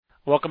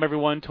Welcome,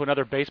 everyone, to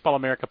another Baseball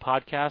America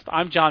podcast.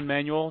 I'm John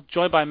Manuel,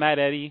 joined by Matt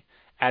Eddy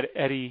at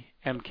Eddy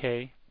MK.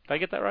 Did I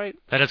get that right?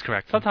 That is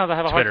correct. Sometimes I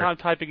have a Twitter. hard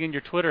time typing in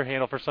your Twitter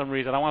handle for some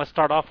reason. I want to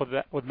start off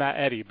with Matt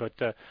Eddy,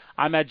 but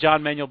I'm at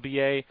John Manuel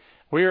BA.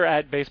 We're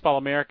at Baseball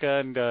America,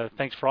 and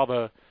thanks for all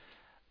the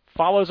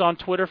follows on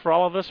Twitter for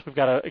all of us. We've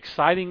got an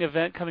exciting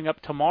event coming up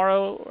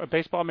tomorrow at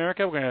Baseball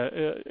America. We're going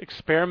to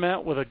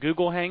experiment with a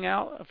Google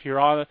Hangout. If you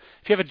have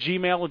a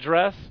Gmail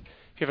address,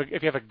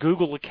 if you have a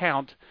Google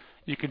account,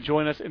 you can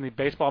join us in the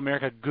Baseball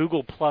America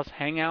Google Plus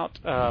Hangout.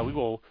 We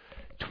will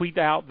tweet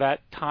out that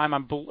time.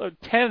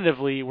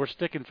 Tentatively, we're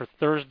sticking for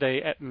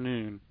Thursday at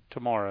noon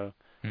tomorrow.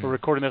 We're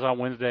recording this on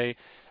Wednesday.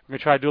 We're going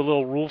to try to do a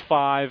little Rule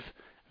 5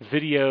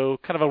 video,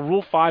 kind of a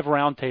Rule 5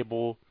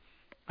 roundtable,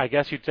 I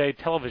guess you'd say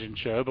television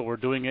show, but we're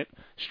doing it,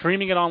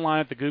 streaming it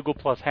online at the Google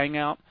Plus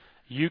Hangout.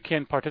 You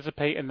can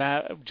participate in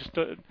that. Just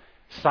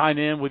sign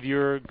in with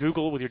your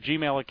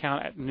Gmail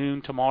account at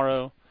noon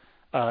tomorrow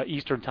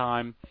Eastern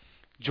Time.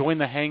 Join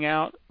the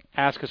Hangout,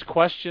 ask us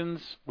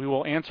questions, we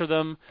will answer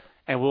them,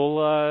 and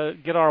we'll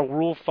get our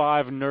Rule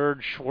 5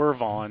 nerd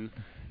swerve on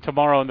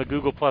tomorrow in the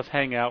Google Plus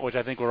Hangout, which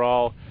I think we're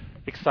all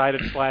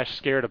excited /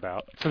 scared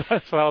about. So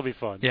that'll be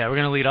fun. Yeah, we're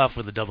going to lead off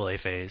with the AA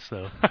phase.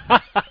 So.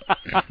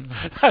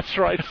 That's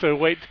right, so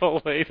wait till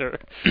later.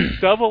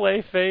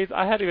 AA phase,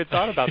 I hadn't even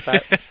thought about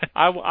that.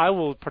 I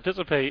will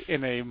participate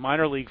in a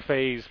minor league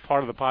phase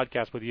part of the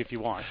podcast with you if you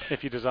want,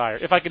 if you desire,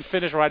 if I can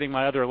finish writing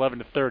my other 11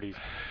 to 30s.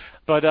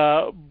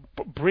 But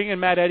bringing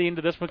Matt Eddy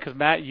into this one, because,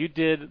 Matt, you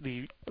did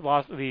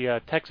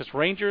the Texas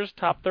Rangers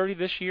top 30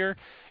 this year.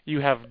 You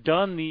have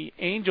done the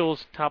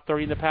Angels top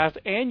 30 in the past,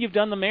 and you've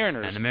done the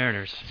Mariners. And the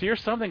Mariners. So you're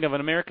something of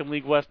an American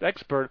League West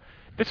expert.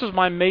 This was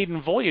my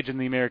maiden voyage in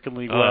the American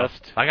League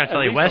West. I got to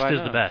tell you, West is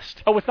the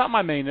best. Oh, it's not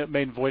my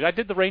maiden voyage. I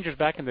did the Rangers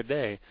back in the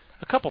day,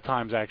 a couple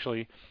times,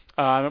 actually.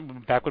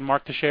 Back when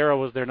Mark Teixeira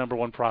was their number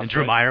one prospect. And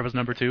Drew Meyer was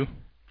number 2?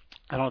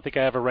 I don't think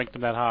I ever ranked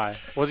him that high.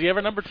 Was he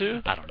ever number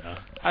 2? I don't know.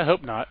 I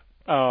hope not.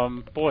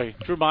 Boy,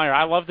 Drew Meyer,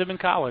 I loved him in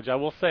college, I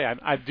will say.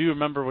 I do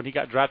remember when he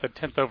got drafted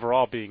 10th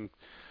overall being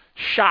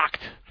shocked,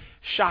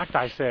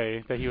 I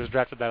say, that he was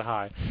drafted that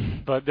high.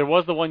 But there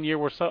was the one year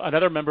where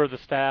another member of the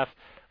staff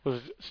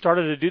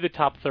started to do the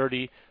top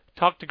 30,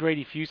 talked to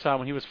Grady Fuson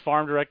when he was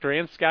farm director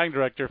and scouting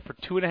director for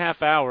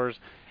 2.5 hours,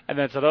 and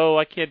then said,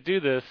 I can't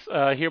do this.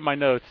 Here are my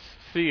notes.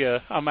 See ya.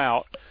 I'm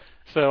out.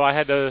 So I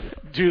had to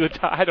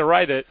I had to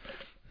write it.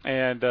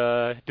 And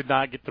did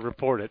not get to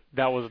report it.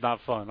 That was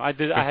not fun. I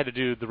had to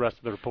do the rest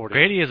of the reporting.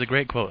 Grady is a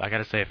great quote, I got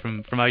to say,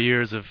 from my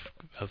years of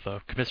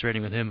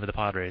commiserating with him with the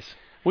Padres.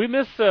 We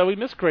miss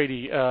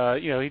Grady.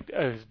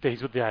 His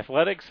days with the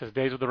Athletics, his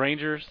days with the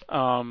Rangers.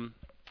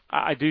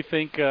 I do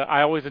think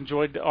I always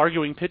enjoyed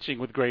arguing pitching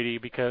with Grady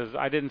because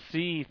I didn't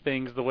see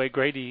things the way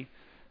Grady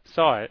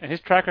saw it. And his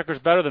track record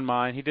is better than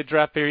mine. He did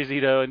draft Barry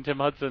Zito and Tim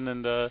Hudson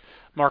and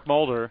Mark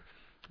Mulder.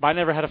 But I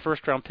never had a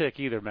first-round pick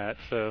either, Matt.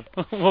 So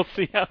we'll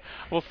see.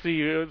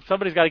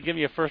 Somebody's got to give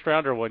me a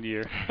first-rounder one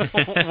year.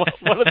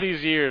 One of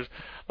these years.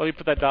 Let me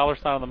put that dollar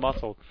sign on the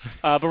muscle.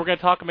 But we're going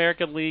to talk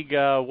American League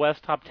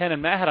West top 10. And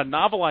Matt had a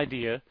novel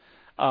idea,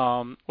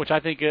 which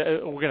I think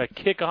we're going to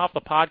kick off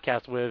the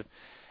podcast with.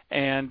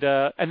 And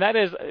that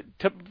is,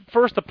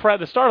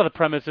 the start of the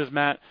premise is,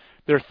 Matt,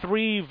 there are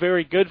 3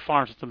 very good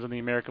farm systems in the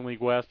American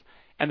League West,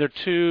 and there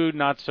are 2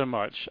 not so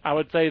much. I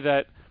would say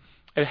that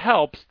it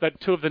helps that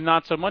 2 of the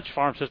not-so-much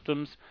farm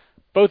systems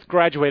both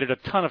graduated a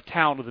ton of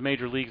talent with the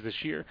major leagues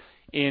this year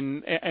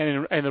in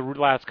the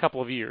last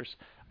couple of years.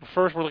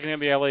 First, we're looking at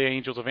the LA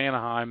Angels of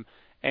Anaheim,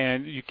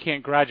 and you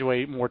can't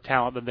graduate more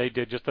talent than they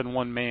did just in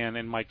one man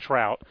in Mike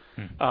Trout.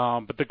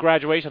 But the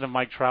graduation of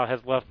Mike Trout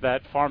has left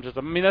that farm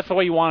system. I mean, that's the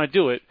way you want to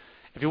do it.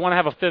 If you want to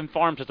have a thin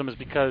farm system, it's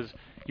because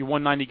you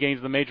won 90 games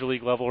at the major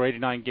league level or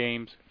 89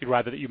 games. You'd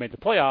rather that you made the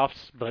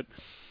playoffs, but...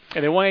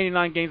 And they won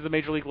 89 games at the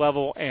major league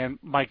level, and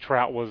Mike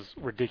Trout was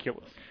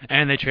ridiculous.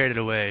 And they traded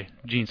away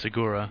Gene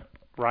Segura.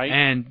 Right.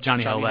 And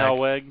Johnny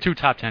Hellweg. 2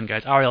 top 10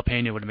 guys. Ariel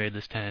Pena would have made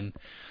this 10.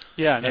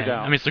 Yeah, no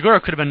doubt. I mean,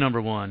 Segura could have been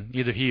number 1,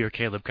 either he or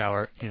Caleb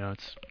Cowart.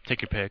 It's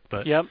take your pick.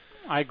 But yep,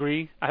 I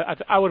agree.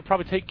 I would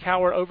probably take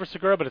Cowart over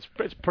Segura, but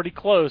it's pretty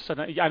close.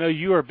 And I know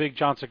you are a big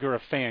John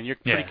Segura fan. You're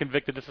pretty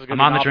convicted this is going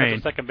to be an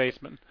offensive second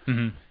baseman.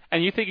 Mm-hmm.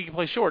 And you think he can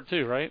play short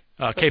too, right?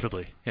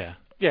 Capably, yeah.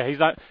 Yeah, he's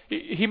not.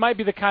 He might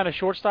be the kind of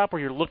shortstop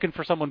where you're looking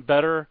for someone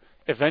better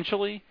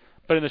eventually,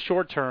 but in the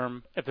short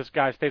term, if this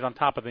guy stays on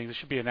top of things, he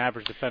should be an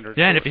average defender.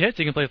 Yeah, and if he hits,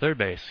 he can play third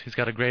base. He's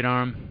got a great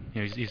arm.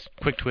 He's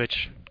quick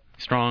twitch,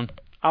 strong.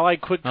 I like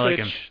quick twitch.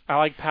 Him. I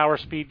like power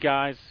speed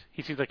guys.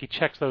 He seems like he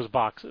checks those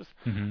boxes.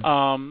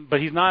 Mm-hmm.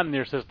 But he's not in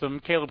their system.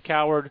 Caleb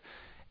Cowart,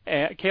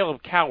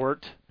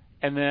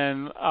 and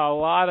then a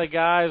lot of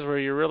guys where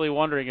you're really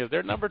wondering, is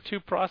their number 2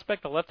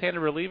 prospect a left-handed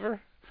reliever?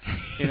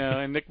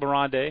 And Nick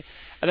Miranda.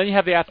 And then you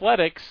have the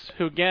Athletics,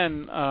 who,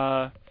 again,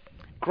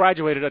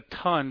 graduated a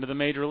ton to the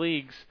major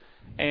leagues,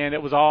 and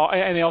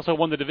and they also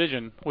won the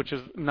division, which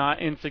is not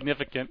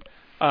insignificant,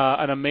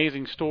 an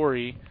amazing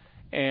story.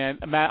 And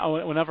Matt,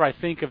 whenever I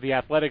think of the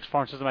Athletics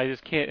farm system, I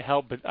just can't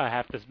help but I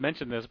have to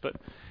mention this, but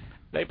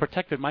they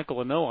protected Michael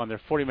Anoa on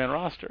their 40-man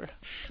roster.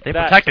 They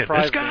That protected this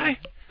surprised guy? me.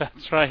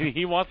 That's right.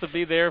 He wants to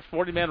be their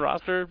 40-man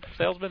roster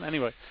salesman.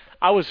 Anyway,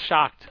 I was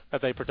shocked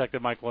that they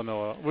protected Michael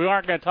Anoa. We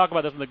aren't going to talk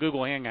about this in the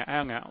Google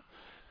Hangout.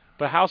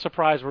 But how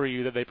surprised were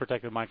you that they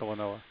protected Michael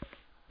Anoa?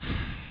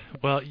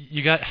 Well,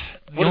 you got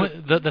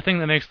the thing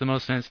that makes the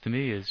most sense to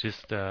me is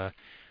just that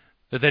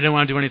they didn't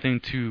want to do anything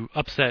to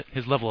upset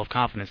his level of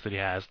confidence that he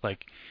has.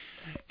 Like,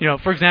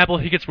 for example,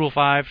 he gets Rule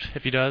 5.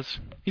 If he does,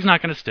 he's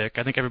not going to stick.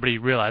 I think everybody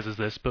realizes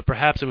this, but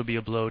perhaps it would be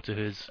a blow to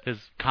his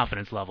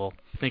confidence level,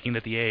 thinking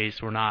that the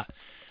A's were not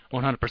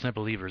 100%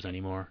 believers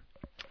anymore.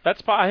 I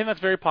think that's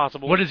very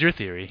possible. What is your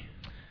theory?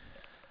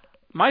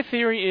 My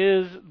theory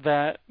is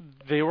that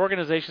the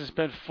organization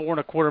spent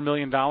 $4.25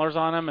 million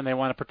on him, and they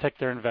want to protect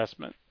their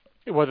investment.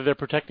 Whether they're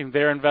protecting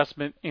their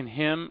investment in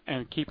him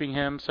and keeping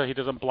him so he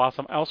doesn't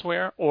blossom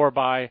elsewhere, or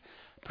by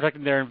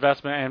protecting their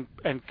investment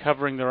and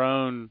covering their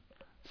own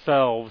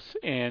selves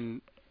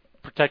in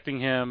protecting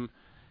him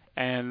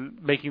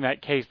and making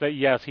that case that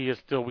yes, we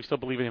still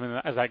believe in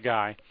him as that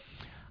guy.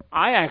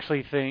 I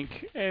actually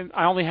think, and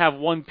I only have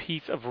one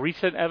piece of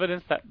recent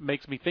evidence that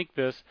makes me think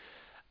this.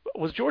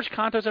 Was George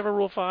Contos ever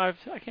Rule 5?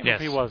 I can't remember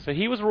if he was. So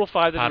he was Rule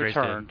 5 that Padres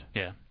returned. did.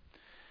 Yeah.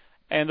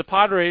 And the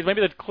Padres,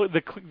 maybe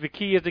the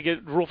key is to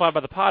get Rule 5 by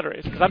the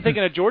Padres. Because I'm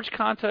thinking of George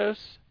Contos,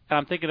 and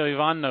I'm thinking of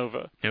Ivan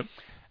Nova. Yep.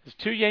 There's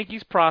two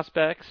Yankees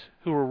prospects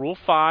who were Rule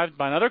 5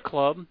 by another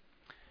club,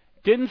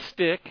 didn't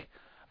stick,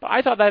 but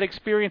I thought that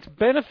experience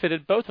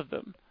benefited both of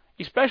them,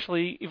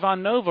 especially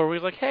Ivan Nova, where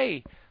he's like,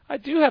 hey, I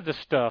do have the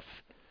stuff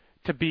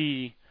to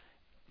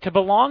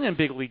belong in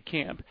big league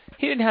camp.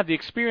 He didn't have the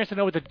experience to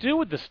know what to do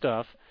with the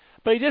stuff,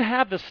 but he did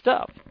have the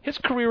stuff. His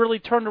career really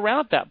turned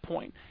around at that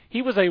point.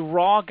 He was a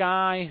raw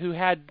guy who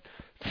had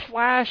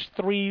flash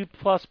 3+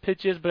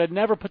 pitches, but had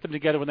never put them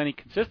together with any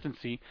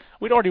consistency.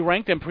 We'd already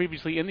ranked him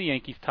previously in the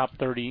Yankees top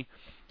 30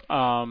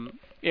 when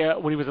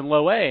he was in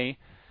low A.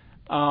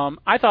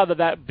 I thought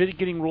that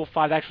getting Rule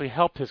 5 actually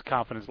helped his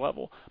confidence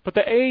level. But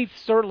the A's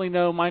certainly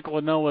know Michael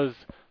Anoa's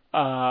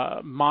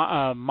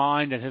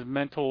mind and his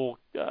mental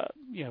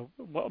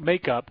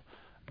makeup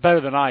better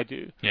than I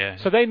do. Yeah.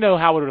 So they know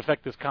how it would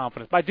affect his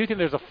confidence. But I do think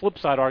there's a flip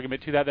side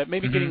argument to that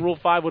maybe getting Rule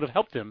 5 would have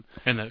helped him.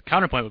 And the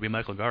counterpoint would be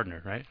Michael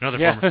Gardner, right?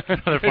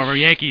 Another former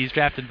Yankees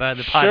drafted by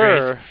the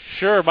Padres.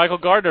 Sure. Michael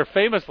Gardner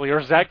famously,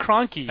 or Zach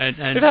Kroenke. And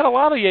they've had a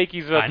lot of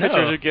Yankees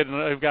pitchers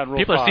who've gotten Rule 5.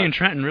 People are seeing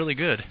Trenton really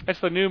good. That's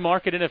the new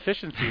market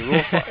inefficiency.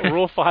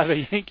 Rule 5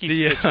 a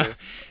Yankees pitcher.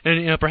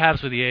 And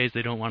perhaps with the A's,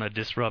 they don't want to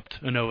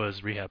disrupt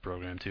Anoa's rehab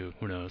program too.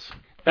 Who knows?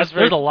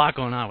 There's a lot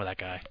going on with that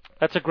guy.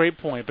 That's a great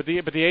point. But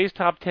the A's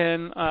top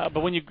 10.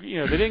 But when they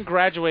didn't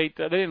graduate,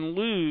 they didn't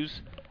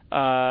lose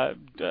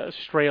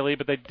Straley,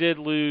 but they did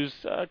lose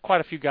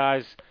quite a few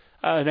guys.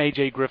 And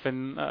A.J.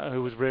 Griffin,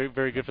 who was very,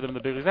 very good for them in the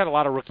big leagues. They had a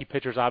lot of rookie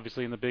pitchers,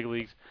 obviously, in the big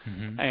leagues,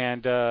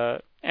 and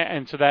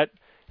so that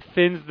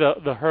thins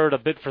the herd a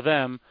bit for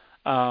them.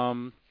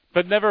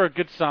 But never a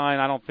good sign,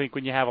 I don't think,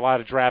 when you have a lot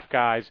of draft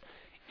guys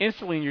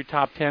instantly in your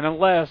top 10,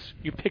 unless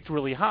you picked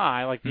really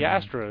high, like the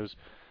Astros.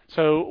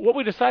 So what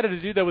we decided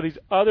to do, though, with these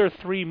other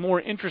three more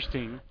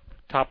interesting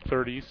top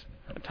 30s,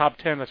 top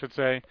 10, I should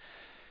say,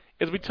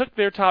 is we took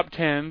their top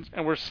 10s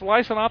and we're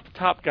slicing off the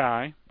top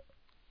guy.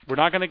 We're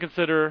not going to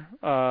consider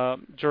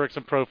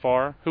Jurickson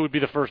Profar, who would be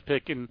the first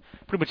pick in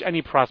pretty much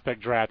any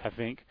prospect draft, I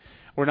think.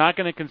 We're not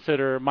going to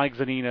consider Mike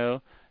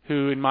Zunino,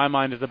 who in my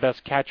mind is the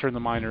best catcher in the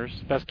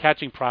minors, best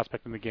catching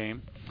prospect in the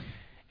game.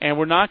 And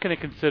we're not going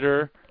to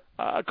consider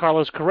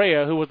Carlos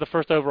Correa, who was the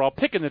first overall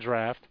pick in the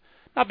draft.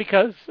 Not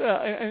because, he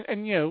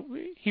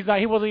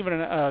wasn't even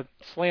a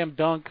slam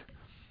dunk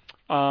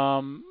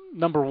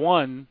number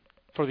one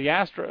for the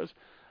Astros.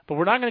 But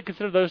we're not going to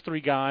consider those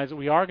three guys.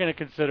 We are going to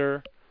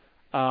consider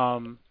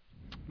the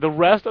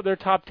rest of their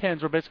top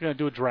 10s. We're basically going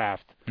to do a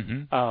draft,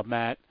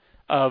 Matt,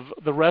 of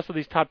the rest of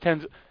these top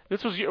 10s.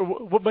 This was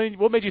what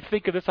made you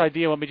think of this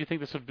idea? What made you think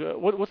this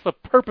would? What's the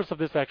purpose of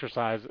this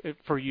exercise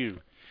for you?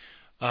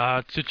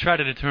 To try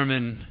to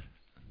determine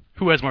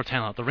who has more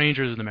talent, the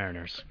Rangers or the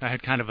Mariners. I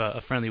had kind of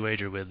a friendly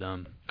wager with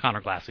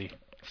Connor Glassey,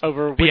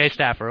 over BA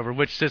staffer, over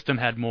which system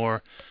had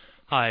more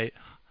high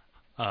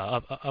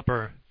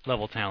upper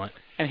level talent.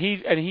 And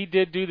he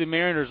did do the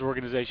Mariners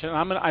organization.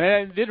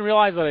 I didn't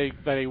realize that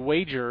a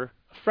wager,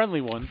 a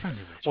friendly one,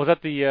 was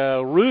at the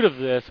root of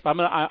this. But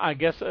I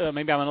guess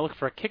maybe I'm gonna look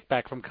for a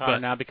kickback from Connor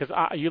now, because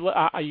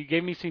you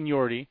gave me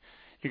seniority.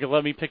 You could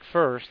let me pick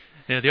first.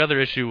 Yeah, the other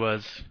issue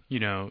was,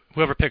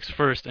 whoever picks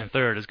first and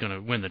third is going to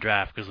win the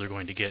draft because they're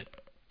going to get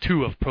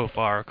two of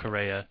Profar,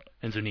 Correa,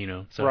 and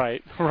Zunino. So.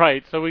 Right.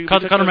 So we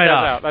cut them right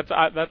off.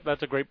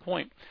 That's a great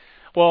point.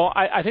 Well,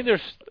 I think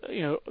there's,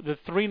 the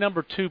three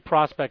number 2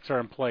 prospects are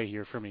in play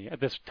here for me at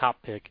this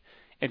top pick,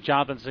 and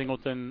Jonathan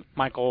Singleton,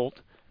 Mike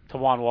Olt,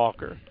 Tawan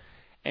Walker.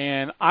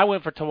 And I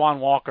went for Tawan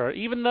Walker,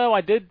 even though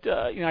I did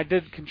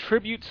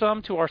contribute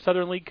some to our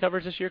Southern League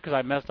coverage this year because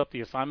I messed up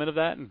the assignment of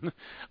that, and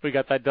we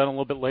got that done a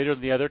little bit later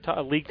than the other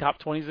league top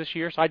 20s this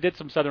year. So I did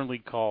some Southern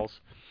League calls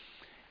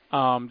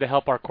to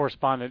help our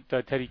correspondent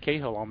Teddy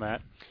Cahill on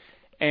that.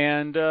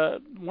 And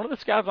one of the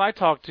scouts I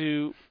talked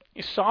to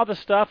You saw the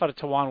stuff out of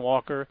Tawan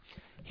Walker.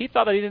 He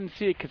thought that he didn't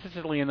see it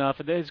consistently enough.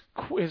 And his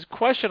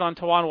question on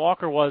Tawan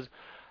Walker was,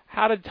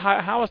 how is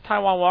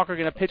Taijuan Walker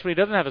going to pitch when he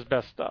doesn't have his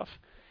best stuff?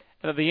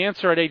 And the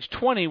answer at age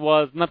 20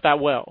 was not that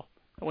well.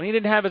 When he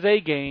didn't have his A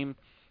game,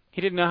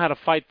 he didn't know how to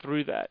fight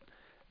through that.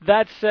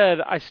 That said,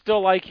 I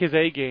still like his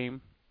A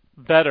game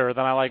better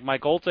than I like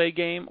Mike Olt's A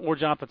game or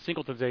Jonathan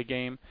Singleton's A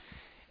game.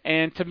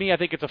 And to me, I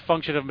think it's a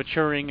function of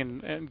maturing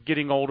and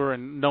getting older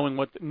and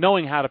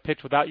knowing how to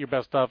pitch without your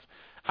best stuff.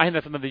 I think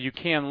that's something that you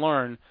can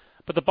learn.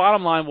 But the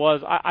bottom line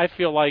was, I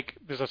feel like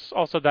there's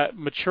also that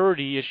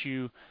maturity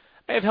issue.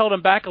 I have held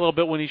him back a little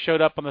bit when he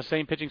showed up on the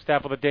same pitching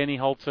staff with the Danny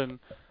Hultzen,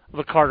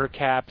 the Carter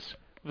Capps,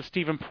 the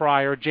Stephen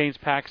Pryor, James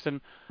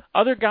Paxton,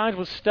 other guys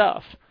with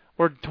stuff,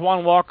 where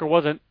Tawan Walker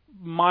wasn't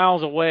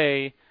miles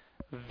away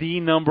the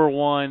number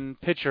one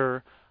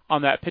pitcher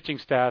on that pitching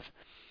staff.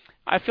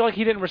 I feel like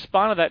he didn't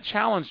respond to that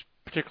challenge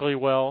particularly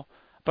well,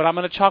 but I'm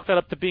going to chalk that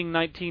up to being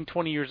 19,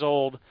 20 years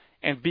old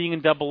and being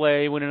in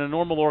Double-A when in a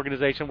normal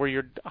organization where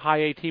your high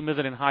A team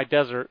isn't in high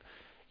desert,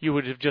 you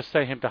would have just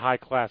sent him to high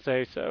Class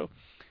A. So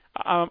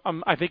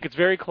I think it's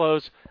very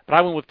close, but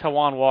I went with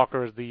Tawan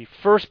Walker as the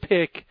first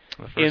pick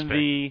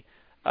the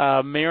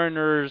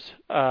Mariners,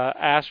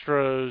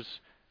 Astros,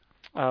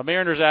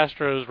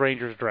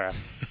 Rangers draft.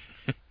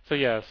 So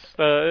yes,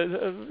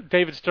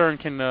 David Stern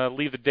can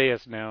leave the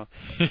dais now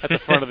at the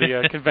front of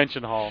the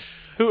convention hall.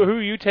 Who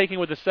are you taking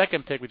with the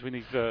second pick between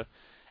these,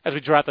 as we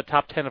draw out the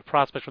top 10 of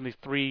prospects from these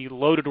three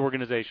loaded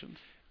organizations?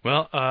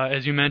 Well,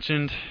 as you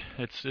mentioned,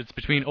 it's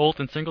between Olt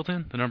and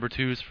Singleton, the number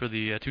twos for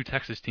the two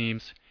Texas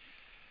teams.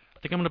 I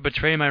think I'm going to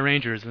betray my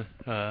Rangers, and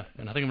I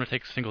think I'm going to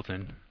take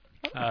Singleton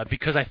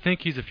because I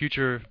think he's a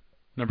future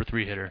number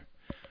 3 hitter.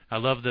 I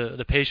love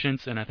the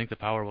patience, and I think the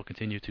power will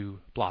continue to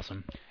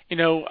blossom. You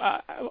know,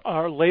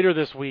 later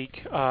this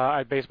week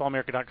at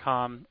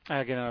BaseballAmerica.com,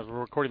 again, I was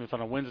recording this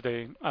on a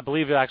Wednesday. I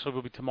believe it actually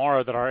will be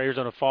tomorrow that our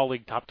Arizona Fall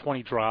League Top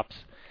 20 drops.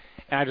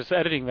 And I was just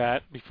editing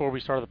that before we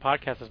started the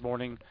podcast this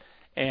morning,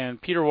 and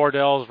Peter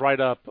Wardell's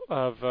write-up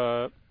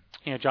of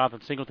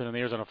Jonathan Singleton in the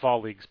Arizona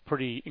Fall League is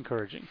pretty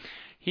encouraging.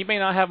 He may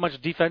not have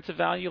much defensive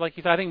value, like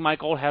he said. I think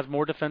Mike Olt has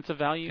more defensive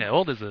value. Yeah,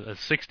 Olt is a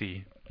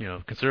 60,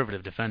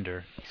 conservative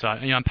defender. So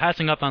I'm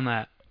passing up on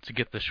that to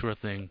get the sure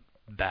thing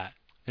bat,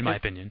 in my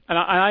opinion. And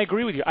I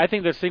agree with you. I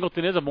think that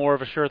Singleton is a more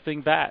of a sure thing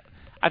bat.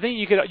 I think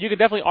you could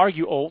definitely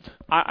argue Olt,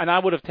 and I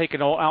would have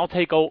taken Olt. I'll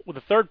take Olt with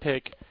the third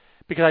pick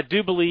because I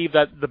do believe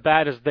that the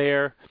bat is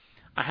there.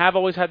 I have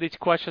always had these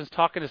questions.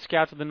 Talking to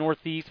scouts in the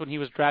Northeast when he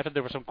was drafted,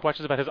 there were some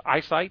questions about his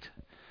eyesight.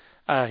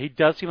 He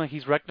does seem like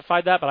he's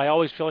rectified that, but I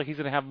always feel like he's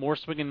going to have more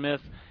swing and miss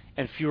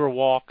and fewer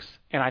walks,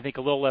 and I think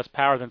a little less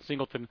power than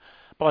Singleton.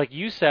 But like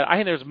you said, I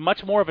think there's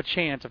much more of a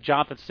chance of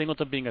Jonathan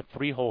Singleton being a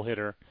 3-hole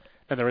hitter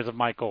than there is of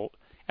Mike Olt.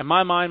 In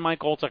my mind,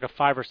 Mike Olt's like a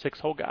 5 or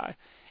 6-hole guy.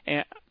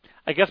 And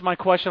I guess my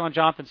question on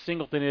Jonathan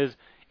Singleton is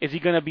he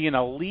going to be an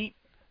elite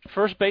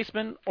first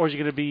baseman, or is he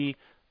going to be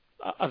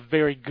a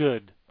very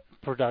good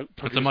producer?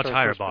 It's a much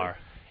higher bar.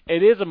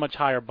 It is a much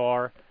higher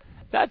bar.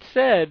 That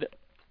said,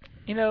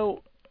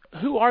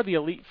 who are the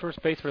elite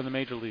first basemen in the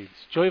major leagues?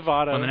 Joey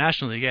Votto. Well, in the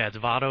National League, yeah, it's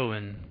Votto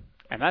and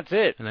that's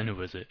it. And then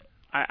who is it?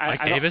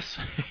 Mike Davis.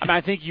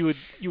 I think you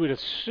would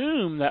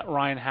assume that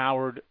Ryan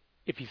Howard,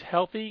 if he's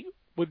healthy,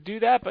 would do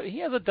that, but he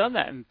hasn't done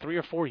that in 3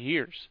 or 4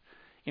 years.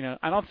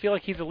 I don't feel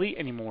like he's elite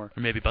anymore.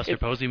 Or maybe Buster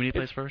Posey when he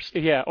plays first.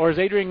 Yeah, or is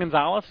Adrian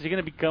Gonzalez? Is he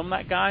going to become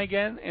that guy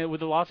again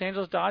with the Los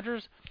Angeles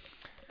Dodgers?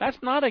 That's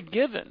not a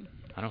given.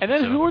 And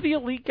then who are the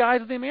elite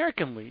guys of the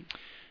American League?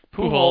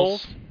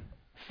 Pujols.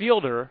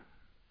 Fielder.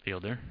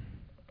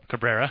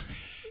 Cabrera.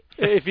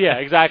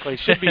 Exactly.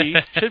 Should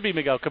be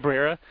Miguel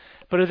Cabrera.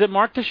 But is it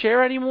Mark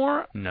Teixeira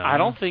anymore? No. I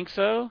don't think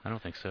so. I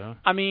don't think so.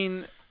 I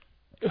mean,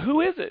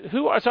 who is it?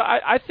 So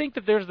I think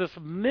that there's this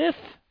myth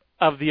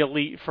of the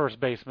elite first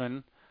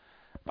baseman,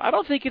 but I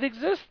don't think it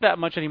exists that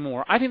much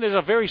anymore. I think there's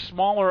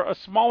a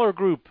smaller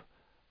group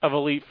of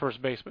elite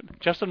first basemen.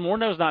 Justin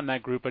Morneau's not in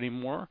that group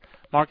anymore.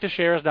 Mark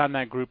Teixeira's not in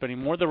that group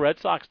anymore. The Red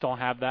Sox don't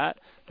have that.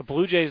 The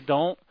Blue Jays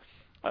don't.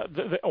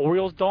 The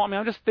Orioles don't. I mean,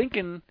 I'm just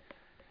thinking,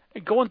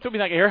 going through me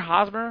like Eric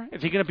Hosmer,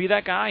 is he going to be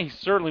that guy? He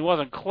certainly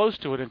wasn't close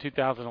to it in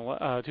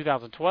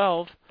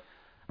 2012.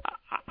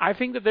 I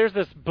think that there's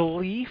this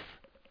belief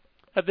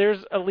that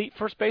there's elite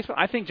first baseman.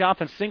 I think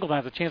Jonathan Singleton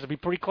has a chance to be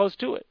pretty close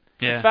to it.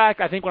 Yeah. In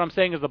fact, I think what I'm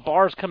saying is the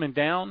bar's coming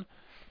down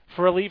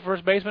for elite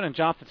first baseman, and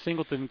Jonathan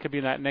Singleton could be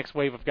in that next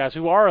wave of guys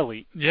who are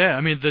elite. Yeah,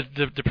 I mean,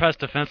 the depressed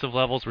defensive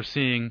levels we're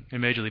seeing in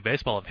Major League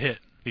Baseball have hit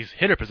these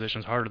hitter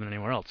positions harder than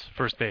anywhere else.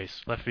 First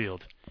base, left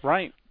field.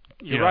 Right.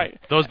 You're right.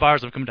 Those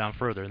bars have come down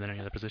further than any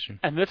other position.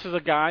 And this is a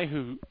guy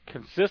who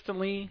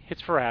consistently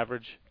hits for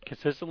average,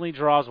 consistently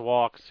draws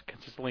walks,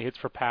 consistently hits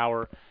for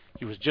power.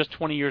 He was just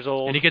 20 years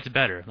old. And he gets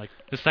better. Like,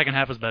 his second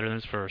half was better than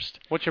his first.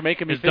 What you're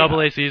making me his think...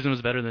 Double-A season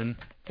was better than...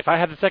 If I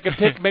had the second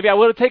pick, maybe I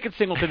would have taken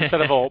Singleton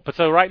instead of Olt. But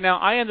so right now,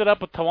 I ended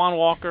up with Tawan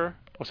Walker.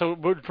 So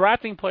we're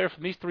drafting players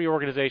from these three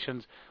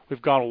organizations.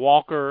 We've gone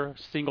Walker,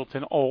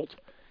 Singleton, Olt.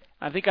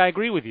 I think I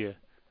agree with you.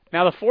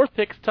 Now the 4th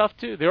pick's tough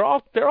too. They're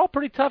all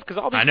pretty tough because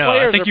all these I know.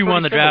 players I think are you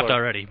won the pretty draft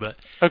similar. already, but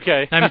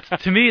Okay. I mean,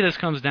 to me, this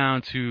comes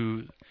down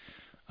to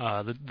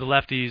the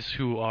lefties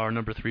who are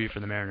number 3 for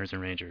the Mariners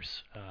and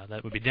Rangers.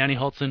 That would be Danny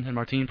Hultzen and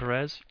Martin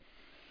Perez.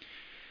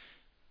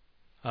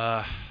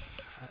 I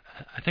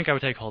think I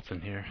would take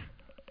Hultzen here.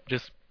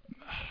 Just,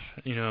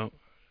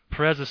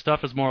 Perez's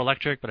stuff is more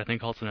electric, but I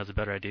think Hultzen has a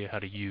better idea how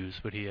to use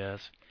what he has.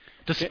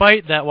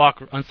 Despite that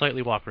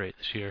unsightly walk rate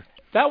this year.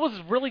 That was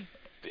really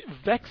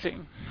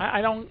vexing.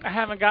 I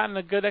haven't gotten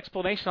a good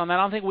explanation on that.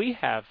 I don't think we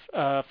have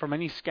from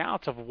any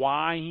scouts of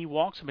why he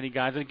walks so many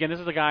guys. And again, this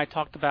is a guy I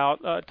talked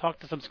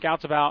to some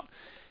scouts about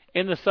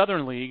in the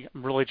Southern League.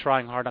 I'm really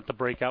trying hard not to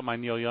break out my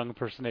Neil Young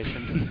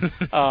impersonation.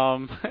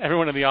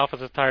 Everyone in the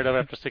office is tired of it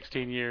after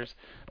 16 years.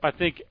 But I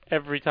think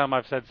every time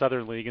I've said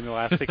Southern League in the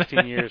last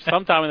 16 years,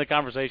 sometime in the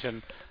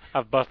conversation,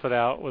 I've busted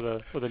out with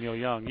a Neil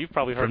Young. You've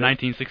probably heard from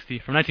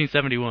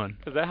 1971.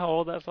 Is that how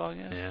old that song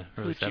is? Yeah,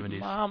 early 70s.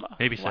 Mama?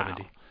 Maybe Wow.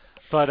 70.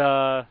 But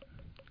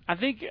I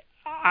think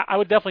I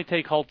would definitely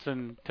take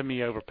Hultzen to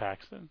me over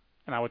Paxton,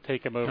 and I would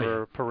take him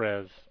over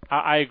Perez.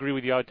 I agree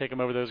with you. I would take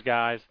him over those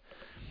guys.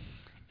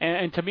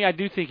 And to me, I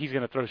do think he's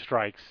going to throw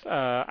strikes.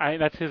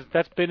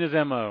 That's been his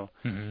MO.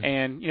 Mm-hmm.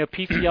 And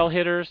PCL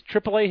hitters,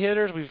 AAA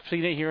hitters, we've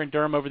seen it here in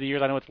Durham over the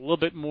years. I know it's a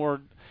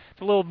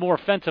little more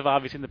offensive,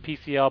 obviously, in the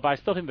PCL, but I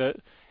still think that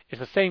it's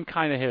the same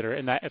kind of hitter.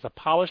 In that it's a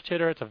polished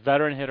hitter, it's a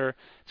veteran hitter.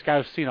 It's a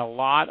guy who's seen a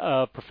lot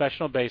of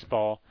professional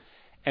baseball,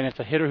 and it's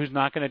a hitter who's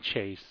not going to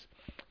chase.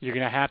 You're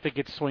going to have to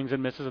get swings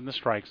and misses in the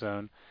strike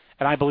zone.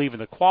 And I believe in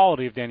the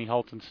quality of Danny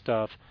Hultzen's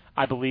stuff.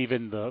 I believe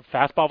in the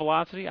fastball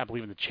velocity. I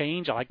believe in the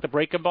change. I like the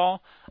breaking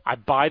ball. I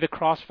buy the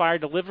crossfire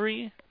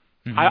delivery.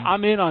 Mm-hmm.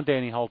 I'm in on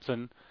Danny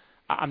Hultzen.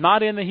 I'm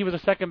not in that he was the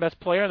second best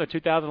player in the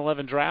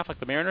 2011 draft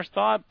like the Mariners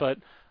thought, but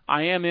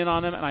I am in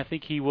on him, and I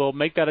think he will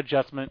make that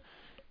adjustment.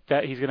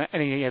 That he's gonna,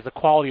 and he has the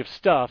quality of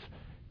stuff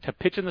to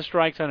pitch in the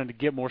strike zone and to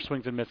get more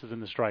swings and misses in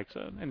the strike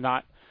zone, and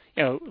not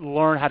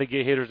learn how to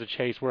get hitters to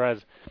chase. Whereas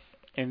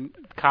in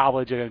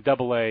college and in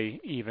AA,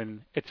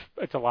 even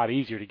it's a lot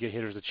easier to get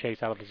hitters to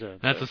chase out of the zone.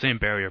 That's the same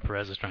barrier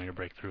Perez is trying to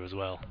break through as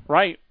well.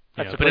 Right.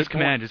 But his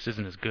command just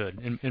isn't as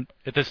good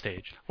at this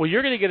stage. Well,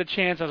 you're going to get a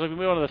chance, as we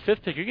move on to the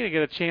 5th pick, you're going to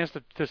get a chance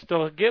to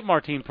still get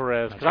Martin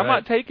Perez, because I'm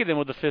not taking him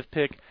with the 5th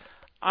pick.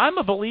 I'm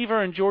a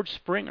believer in George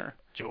Springer.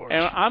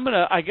 And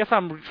I guess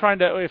I'm trying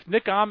to, if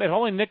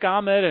only Nick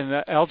Ahmed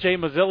and L.J.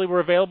 Mazzilli were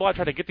available, I'd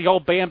try to get the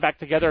old band back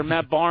together and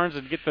Matt Barnes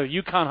and get the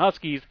UConn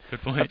Huskies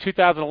of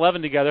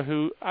 2011 together,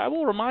 who I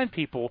will remind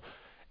people,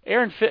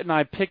 Aaron Fitt and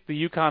I picked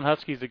the UConn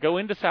Huskies to go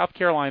into South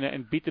Carolina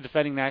and beat the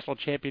defending national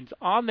champions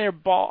on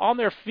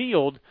their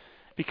field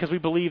because we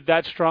believe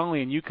that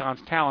strongly in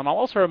UConn's talent. I'll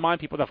also remind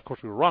people that, of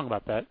course, we were wrong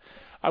about that.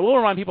 I will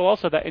remind people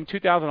also that in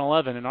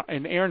 2011,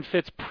 in Aaron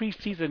Fitt's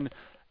preseason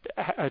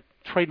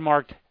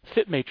trademarked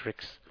Fit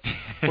Matrix,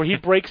 where he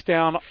breaks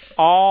down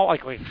all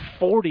like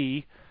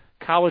 40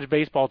 college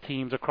baseball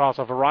teams across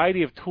a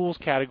variety of tools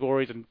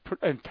categories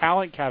and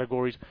talent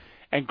categories,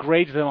 and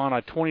grades them on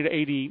a 20 to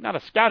 80, not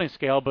a scouting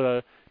scale, but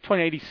a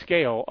 20 to 80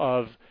 scale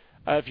of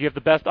if you have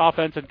the best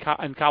offense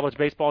in college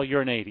baseball,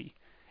 you're an 80.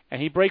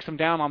 And he breaks them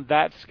down on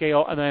that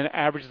scale and then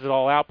averages it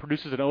all out,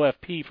 produces an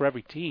OFP for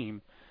every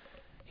team.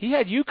 He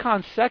had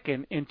UConn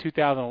second in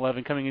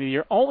 2011 coming into the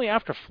year, only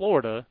after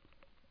Florida.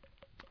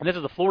 And this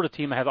is the Florida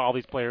team that has all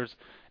these players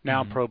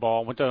now in pro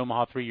ball, went to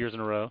Omaha 3 years in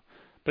a row.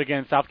 But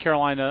again, South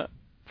Carolina,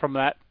 from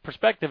that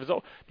perspective, is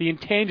the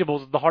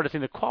intangibles is the hardest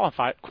thing to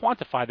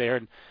quantify there.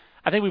 And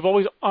I think we've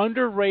always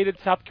underrated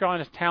South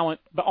Carolina's talent,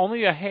 but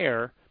only a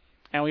hair.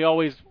 And we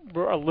always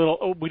were a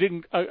little we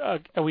didn't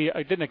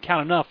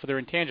account enough for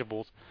their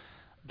intangibles.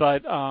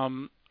 But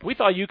we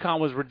thought UConn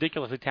was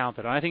ridiculously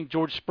talented, and I think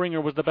George Springer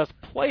was the best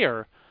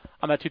player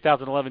on that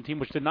 2011 team,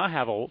 which did not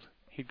have Old.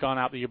 He'd gone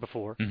out the year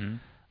before. Mm-hmm.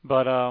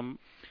 But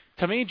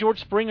to me, George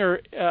Springer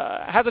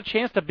has a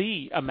chance to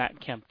be a Matt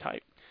Kemp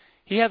type.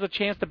 He has a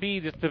chance to be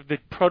the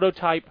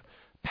prototype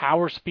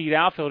power speed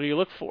outfielder you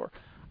look for.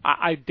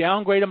 I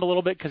downgrade him a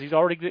little bit because he's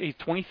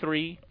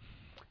 23,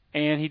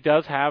 and he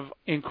does have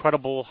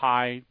incredible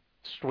high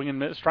swing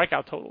and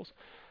strikeout totals.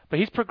 But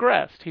he's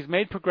progressed. He's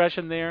made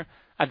progression there.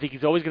 I think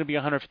he's always going to be a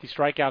 150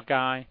 strikeout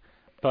guy.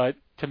 But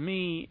to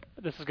me,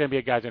 this is going to be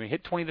a guy who's going to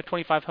hit 20 to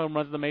 25 home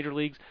runs in the major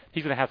leagues.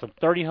 He's going to have some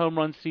 30 home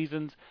run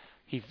seasons.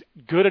 He's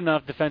good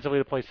enough defensively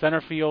to play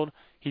center field.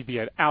 He'd be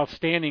an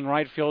outstanding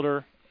right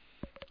fielder.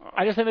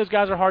 I just think those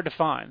guys are hard to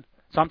find.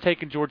 So I'm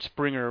taking George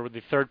Springer with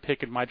the 3rd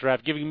pick in my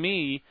draft, giving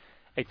me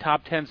a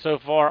top 10 so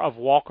far of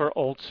Walker,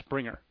 Old,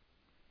 Springer.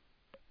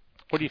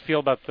 What do you feel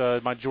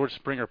about my George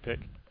Springer pick?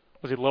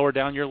 Was he lower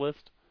down your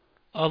list?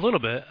 A little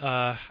bit.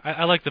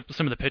 I like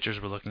some of the pitchers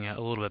we're looking at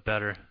a little bit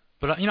better.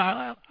 But,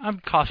 I'm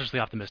cautiously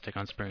optimistic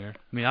on Springer.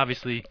 I mean,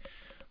 obviously,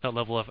 that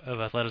level of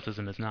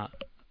athleticism is not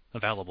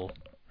available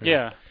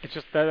Yeah, it's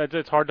just that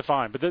it's hard to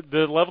find. But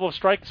the level of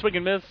strike, swing,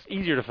 and miss,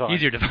 easier to find.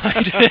 Easier to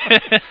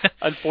find.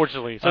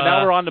 Unfortunately. So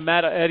now we're on to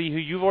Matt Eddy, who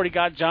you've already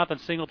got Jonathan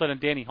Singleton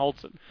and Danny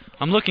Holtzen.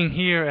 I'm looking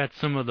here at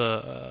some of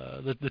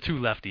the two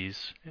lefties,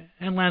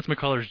 and Lance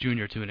McCullers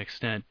Jr. to an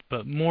extent,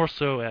 but more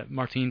so at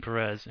Martin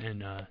Perez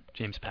and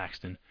James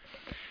Paxton.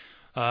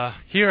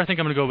 Here I think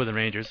I'm going to go with the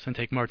Rangers and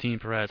take Martin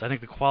Perez. I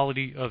think the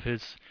quality of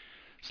his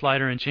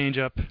slider and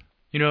changeup,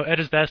 at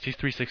his best, he's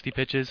 360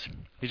 pitches.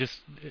 He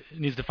just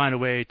needs to find a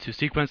way to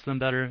sequence them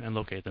better and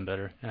locate them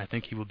better, and I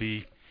think he will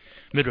be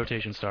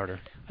mid-rotation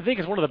starter. I think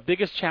it's one of the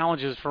biggest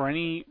challenges for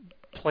any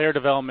player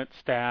development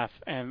staff,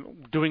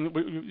 and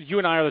you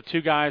and I are the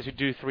two guys who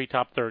do 3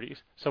 top 30s.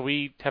 So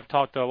we have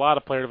talked to a lot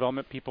of player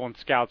development people and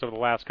scouts over the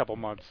last couple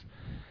months.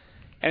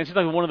 And it seems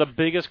like one of the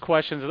biggest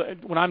questions,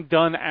 when I'm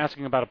done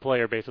asking about a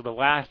player, basically, the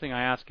last thing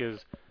I ask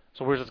is,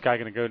 so where's this guy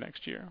going to go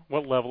next year?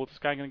 What level is this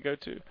guy going to go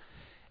to?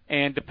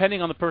 And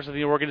depending on the person in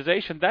the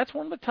organization, that's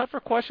one of the tougher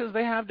questions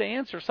they have to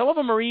answer. Some of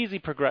them are easy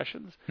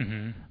progressions.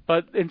 Mm-hmm.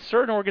 But in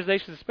certain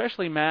organizations,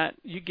 especially, Matt,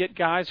 you get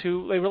guys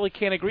who they really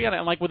can't agree on it.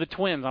 And like with the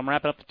Twins, I'm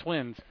wrapping up the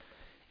Twins.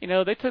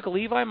 They took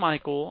Levi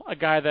Michael, a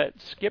guy that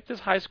skipped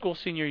his high school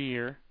senior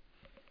year.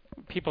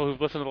 People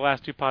who've listened to the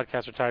last 2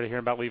 podcasts are tired of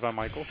hearing about Levi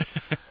Michael.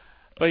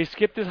 But he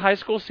skipped his high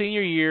school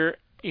senior year.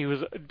 He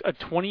was a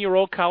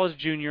 20-year-old college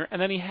junior,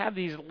 and then he had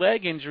these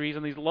leg injuries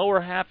and these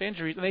lower half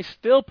injuries, and they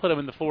still put him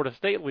in the Florida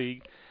State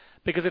League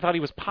because they thought he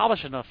was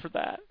polished enough for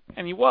that.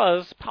 And he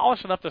was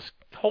polished enough to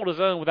hold his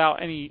own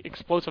without any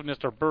explosiveness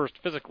or burst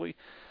physically.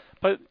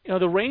 But,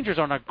 the Rangers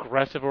are an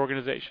aggressive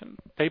organization.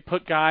 They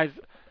put guys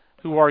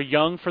who are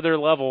young for their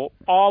level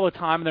all the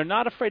time, and they're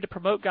not afraid to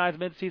promote guys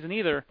mid-season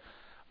either.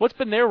 What's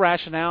been their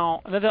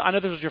rationale? And I know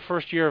this was your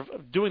first year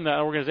of doing that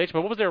organization,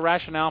 but what was their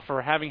rationale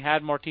for having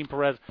had Martin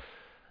Perez,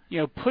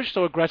 push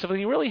so aggressively?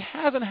 He really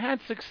hasn't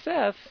had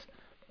success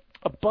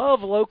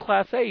above low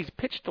Class A. He's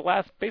pitched the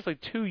last basically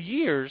 2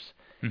 years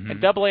in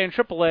Double A and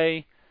Triple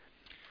A.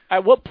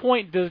 At what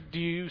point do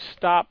you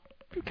stop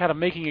kind of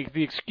making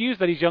the excuse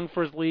that he's young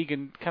for his league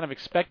and kind of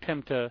expect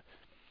him to,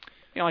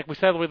 like we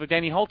said with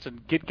Danny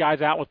Holtzen, get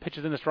guys out with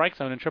pitches in the strike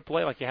zone in Triple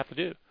A like you have to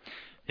do?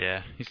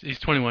 Yeah, he's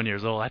 21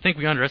 years old. I think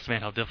we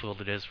underestimate how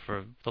difficult it is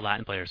for the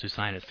Latin players who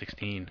sign at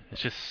 16.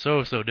 It's just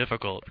so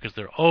difficult because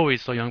they're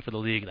always so young for the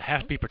league. They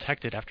have to be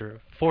protected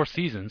after 4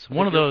 seasons.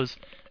 One of those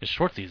is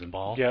short season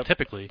ball,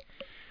 typically.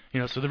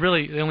 So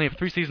they only have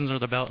 3 seasons under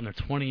their belt and they're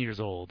 20 years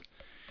old.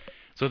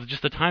 So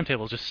just the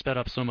timetable is just sped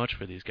up so much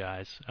for these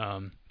guys.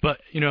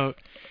 But, to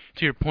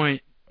your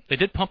point, they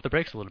did pump the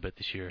brakes a little bit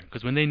this year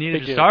because when they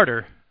needed a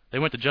starter, they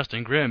went to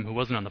Justin Grimm, who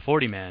wasn't on the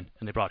 40-man,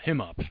 and they brought him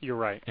up. You're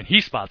right. And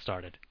he spot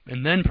started.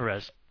 And then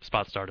Perez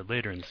spot started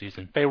later in the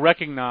season. They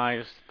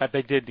recognized that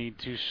they did need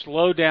to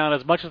slow down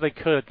as much as they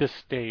could at this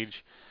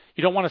stage.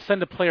 You don't want to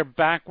send a player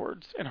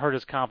backwards and hurt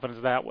his confidence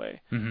that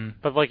way. Mm-hmm.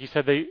 But like you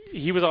said,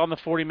 he was on the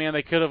 40-man.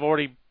 They could have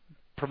already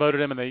promoted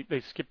him, and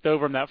they skipped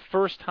over him that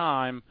first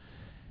time,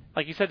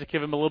 like you said, to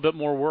give him a little bit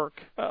more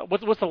work.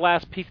 What's the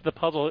last piece of the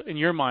puzzle in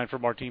your mind for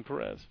Martin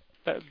Perez,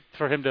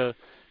 for him to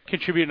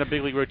contribute in a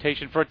big league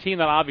rotation for a team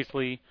that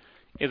obviously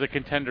is a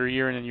contender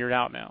year in and year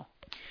out now?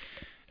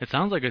 It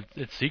sounds like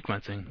it's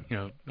sequencing,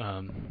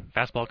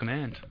 fastball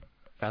command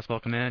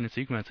and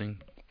sequencing,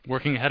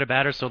 working ahead of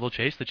batters so they'll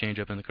chase the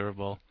changeup and the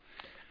curveball.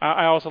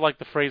 I also like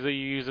the phrase that you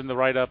used in the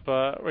write-up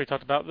where you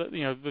talked about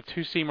the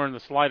two-seamer and the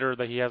slider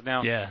that he has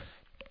now. Yeah.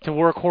 To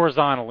work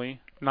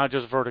horizontally, not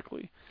just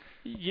vertically.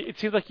 It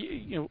seems like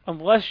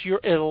unless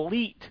you're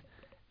elite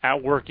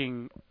at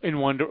working in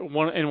one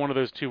of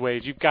those 2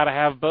 ways, you've got to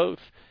have both.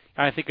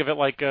 And I think of it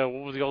like what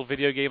was the old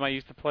video game I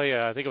used to play?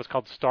 I think it was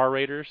called Star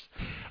Raiders,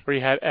 where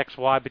you had X,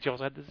 Y, but you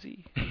also had the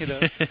Z.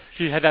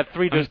 You had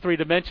those 3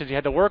 dimensions you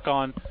had to work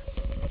on.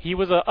 He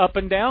was a up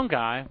and down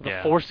guy with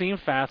a 4-seam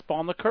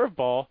fastball and the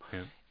curveball.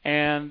 Yeah.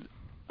 And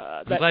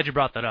I'm glad you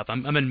brought that up.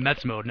 I'm in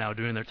Mets mode now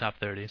doing their top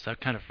 30, so I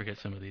kind of forget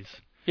some of these.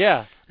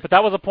 Yeah, but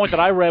that was a point that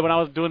I read when I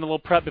was doing a little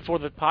prep before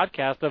the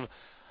podcast of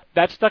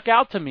that stuck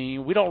out to me.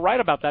 We don't write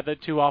about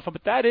that too often,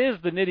 but that is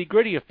the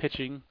nitty-gritty of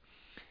pitching.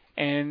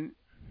 And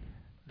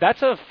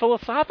that's a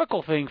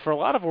philosophical thing for a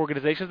lot of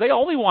organizations. They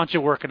only want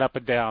you working up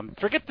and down.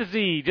 Forget the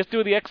Z, just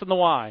do the X and the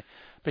Y.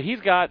 But he's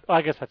got,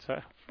 I guess that's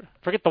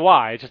forget the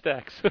Y, it's just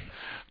X.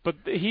 But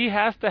he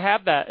has to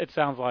have that, it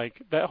sounds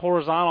like, that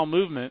horizontal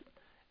movement.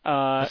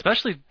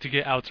 Especially to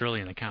get outs early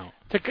in the count.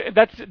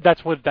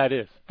 That's what that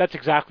is. That's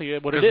exactly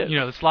what it is.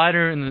 The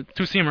slider and the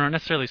two-seamer aren't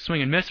necessarily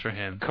swing and miss for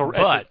him.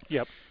 Correct.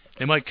 But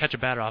they might catch a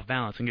batter off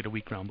balance and get a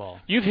weak ground ball.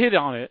 You've hit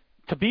on it.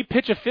 To be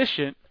pitch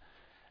efficient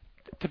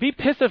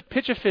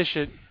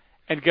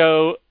and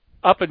go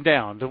up and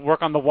down, to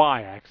work on the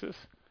Y-axis,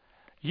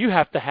 you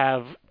have to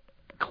have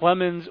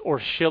Clemens or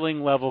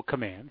Schilling level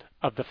command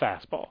of the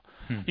fastball.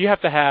 You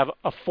have to have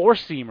a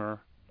 4-seamer.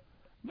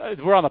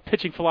 We're on the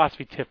pitching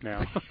philosophy tip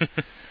now.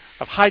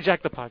 I've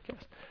hijacked the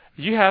podcast.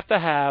 You have to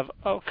have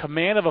a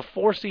command of a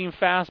 4-seam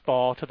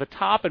fastball to the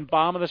top and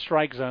bottom of the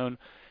strike zone,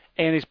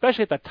 and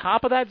especially at the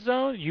top of that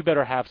zone, you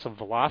better have some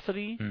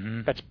velocity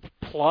that's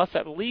plus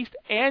at least,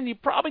 and you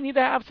probably need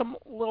to have some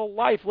little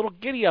life, little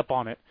giddy up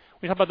on it.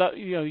 We talk about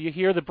you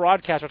hear the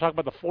broadcaster talk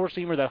about the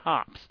four-seamer that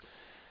hops.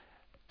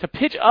 To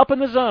pitch up in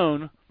the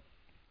zone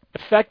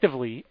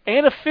effectively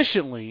and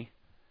efficiently,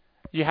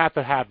 you have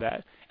to have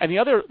that. And the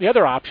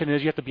other option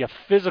is you have to be a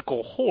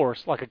physical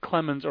horse like a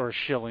Clemens or a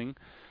Schilling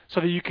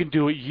so that you can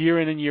do it year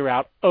in and year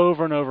out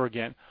over and over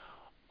again.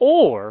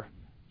 Or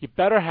you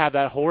better have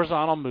that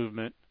horizontal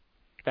movement,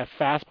 that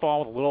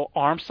fastball with a little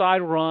arm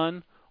side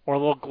run or a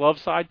little glove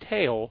side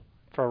tail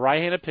for a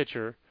right-handed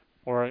pitcher,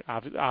 or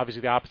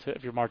obviously the opposite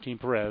if you're Martin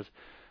Perez.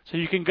 So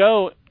you can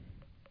go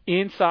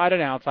inside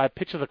and outside,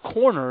 pitch to the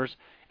corners,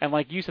 and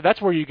like you said,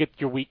 that's where you get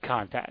your weak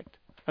contact.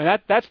 I mean,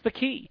 that's the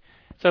key.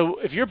 So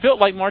if you're built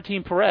like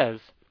Martin Perez,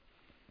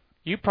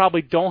 you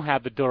probably don't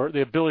have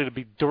the ability to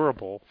be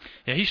durable.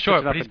 Yeah, he's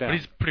short, but he's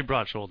pretty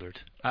broad-shouldered.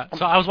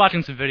 So I was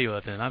watching some video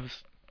of him.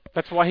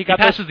 That's why he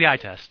passes the eye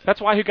test.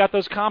 That's why he got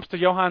those comps to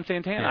Johan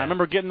Santana. Yeah. I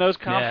remember getting those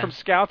comps from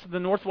scouts in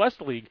the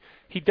Northwest League.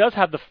 He does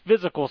have the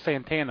physical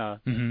Santana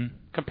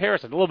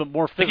comparison, a little bit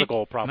more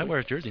physical, probably. He might wear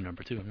his jersey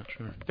number too. I'm not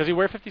sure. Does he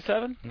wear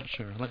 57? I'm not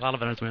sure. Like a lot of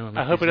Venezuelan.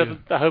 I hope he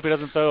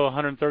doesn't throw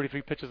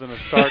 133 pitches in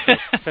a start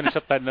to finish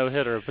up that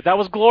no-hitter. But that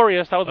was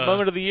glorious. That was the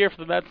moment of the year for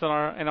the Mets in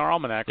our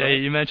almanac. Yeah, right?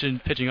 You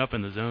mentioned pitching up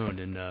in the zone,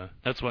 and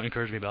that's what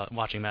encouraged me about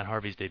watching Matt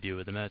Harvey's debut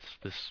with the Mets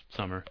this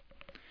summer.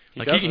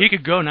 He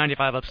could go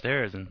 95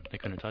 upstairs, and they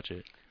couldn't touch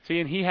it. See,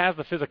 and he has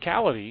the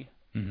physicality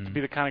to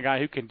be the kind of guy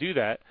who can do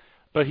that.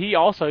 But he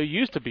also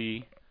used to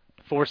be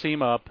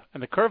four-seam up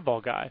and the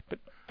curveball guy. But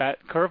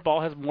that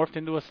curveball has morphed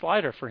into a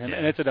slider for him,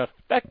 and it's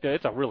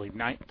it's a really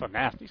it's a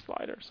nasty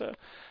slider. So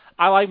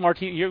I like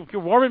Martin. You're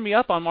warming me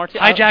up on Martin.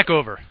 Hijack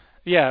over.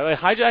 Yeah,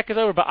 hijack is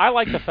over. But I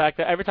like the fact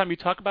that every time you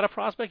talk about a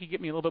prospect, you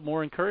get me a little bit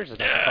more encouraged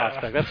about the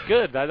prospect. That's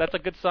good. That's a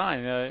good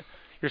sign.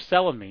 You're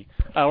selling me.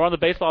 We're on the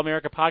Baseball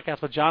America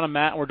podcast with John and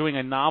Matt, and we're doing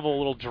a novel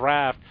little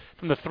draft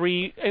from the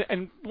three.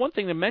 And one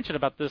thing to mention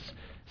about this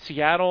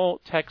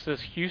Seattle,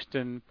 Texas,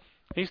 Houston,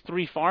 these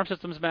three farm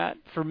systems, Matt,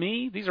 for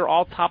me, these are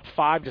all top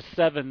 5 to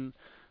 7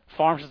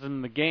 farm systems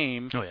in the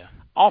game. Oh, yeah.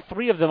 All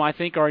three of them, I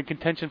think, are in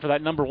contention for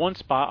that number one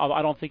spot.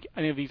 I don't think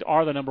any of these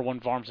are the number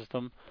one farm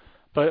system.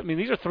 But, I mean,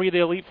 these are three of the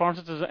elite farm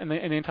systems in the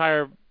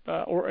entire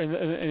in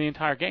the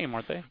entire game,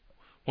 aren't they?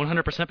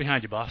 100%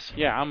 behind you, boss.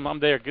 Yeah, I'm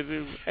there.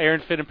 Good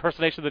Aaron Fitt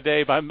impersonation of the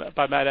day by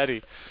Matt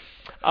Eddy.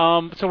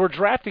 So we're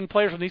drafting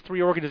players from these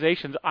three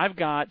organizations. I've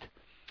got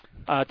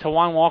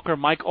Tawan Walker,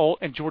 Mike Olt,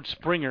 and George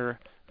Springer.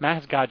 Matt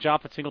has got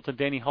Jonathan Singleton,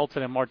 Danny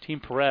Hultzen, and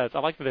Martin Perez. I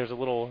like that there's a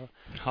little...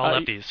 All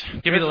lefties.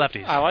 Give me the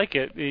lefties. I like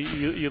it.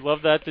 You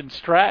love that in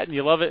Strat, and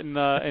you love it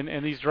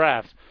in these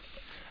drafts.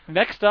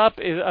 Next up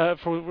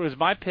was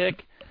my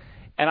pick,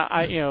 and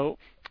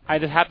I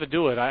just have to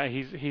do it.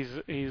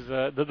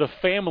 The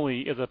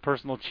family is a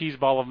personal cheese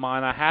ball of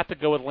mine. I have to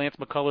go with Lance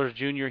McCullers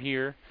Jr.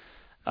 here.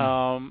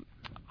 I'm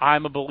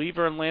a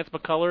believer in Lance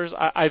McCullers.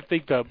 I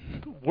think the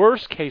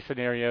worst case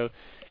scenario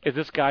is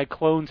this guy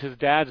clones his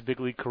dad's big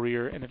league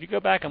career. And if you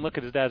go back and look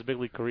at his dad's big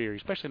league career,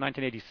 especially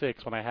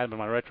 1986 when I had him in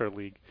my retro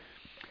league,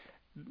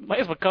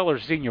 Lance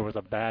McCullers Sr. was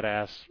a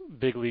badass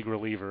big league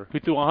reliever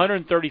who threw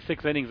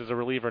 136 innings as a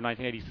reliever in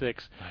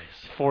 1986.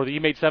 Nice. He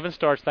made 7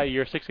 starts that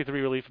year, 63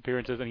 relief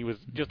appearances, and he was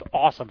just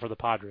awesome for the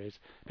Padres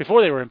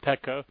before they were in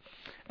Petco.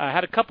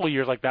 Had a couple of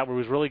years like that where he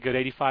was really good.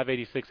 85,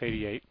 86,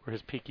 88 were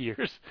his peak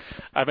years.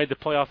 I made the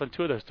playoffs in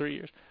 2 of those 3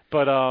 years.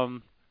 But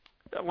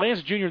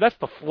Lance Jr., that's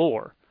the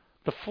floor.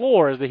 The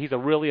floor is that he's a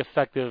really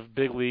effective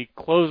big league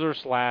closer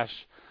 /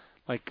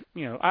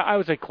 I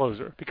would say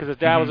closer because his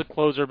dad was a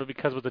closer, but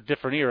because it was a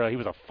different era, he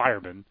was a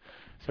fireman.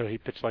 So he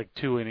pitched like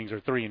 2 innings or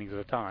 3 innings at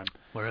a time.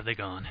 Where have they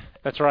gone?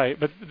 That's right.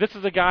 But this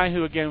is a guy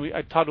who, again,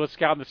 I talked to a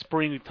scout in the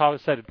spring who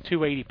said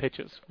 280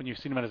 pitches when you've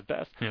seen him at his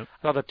best. Yep.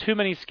 I saw too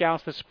many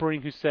scouts this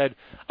spring who said,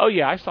 oh,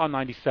 yeah, I saw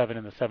 97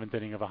 in the 7th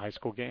inning of a high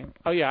school game.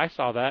 Oh, yeah, I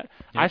saw that.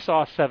 Yep. I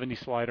saw a 70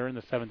 slider in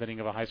the 7th inning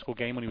of a high school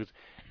game when he was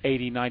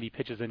 80, 90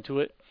 pitches into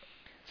it.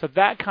 So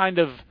that kind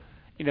of,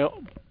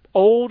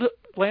 old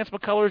Lance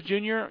McCullers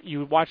Jr.,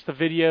 you watch the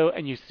video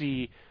and you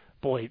see,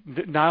 boy,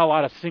 not a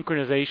lot of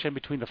synchronization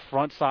between the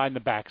front side and the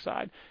back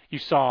side. You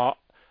saw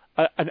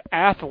an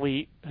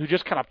athlete who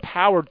just kind of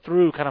powered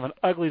through kind of an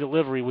ugly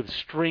delivery with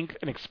strength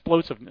and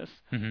explosiveness.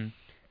 Mm-hmm.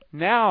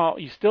 Now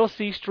you still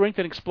see strength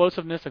and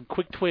explosiveness and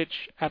quick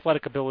twitch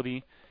athletic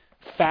ability,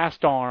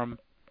 fast arm,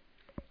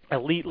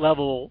 elite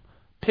level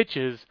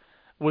pitches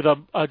with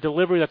a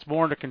delivery that's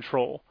more under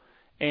control.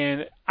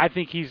 And I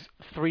think he's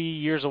 3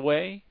 years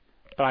away,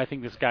 but I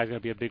think this guy's going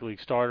to be a big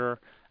league starter.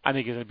 I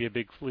think he's going to be a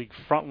big league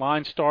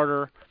frontline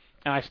starter.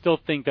 And I still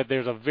think that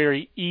there's a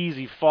very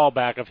easy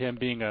fallback of him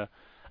being a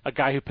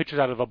guy who pitches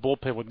out of a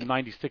bullpen with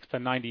 96 to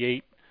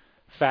 98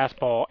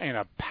 fastball and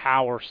a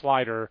power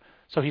slider.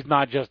 So he's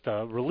not just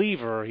a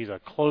reliever, he's a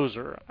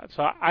closer.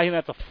 So I think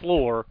that's a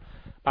floor.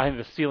 I think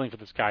the ceiling for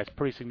this guy is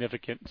pretty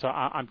significant. So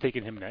I'm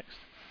taking him next.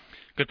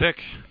 Good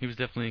pick. He was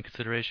definitely in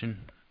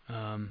consideration.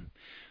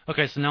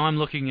 Okay, so now I'm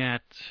looking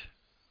at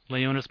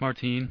Leonys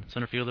Martin,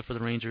 center fielder for the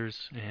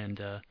Rangers, and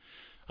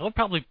I would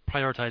probably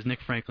prioritize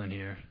Nick Franklin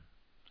here.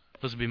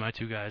 Those would be my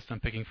two guys I'm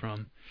picking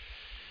from.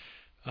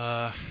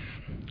 I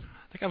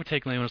think I would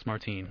take Leonys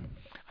Martin.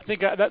 I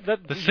think that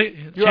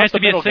chance to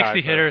be a 60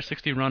 guy, hitter,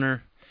 60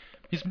 runner.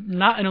 He's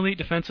not an elite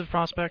defensive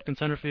prospect in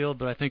center field,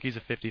 but I think he's a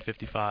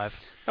 50-55.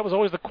 That was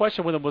always the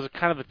question with him, was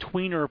kind of a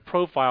tweener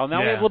profile. Now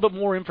we have a little bit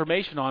more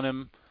information on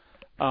him,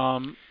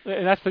 and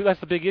that's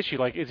the big issue.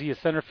 Like, is he a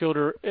center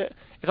fielder?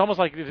 It's almost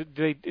like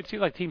it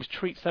seems like teams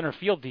treat center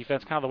field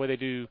defense kind of the way they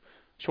do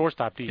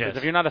shortstop defense. Yes.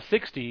 If you're not a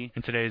 60,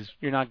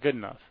 you're not good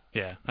enough.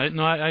 Yeah,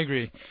 I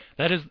agree.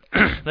 That is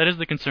that is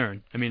the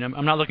concern. I mean,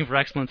 I'm not looking for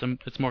excellence.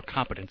 It's more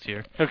competence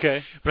here.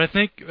 Okay. But I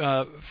think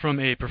from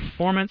a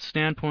performance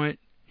standpoint,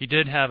 he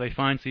did have a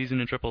fine season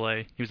in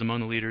AAA. He was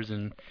among the leaders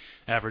in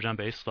average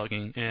on-base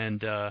slugging,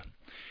 and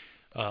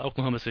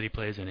Oklahoma City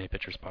plays in a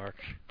pitcher's park.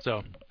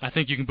 So I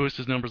think you can boost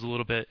his numbers a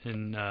little bit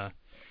and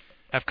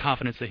have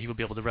confidence that he will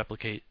be able to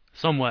replicate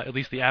somewhat, at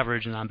least the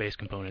average and on-base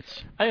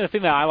components. I think the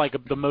thing that I like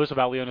the most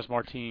about Leonys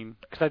Martin,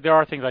 because there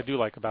are things I do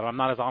like about him. I'm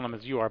not as on him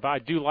as you are, but I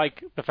do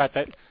like the fact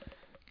that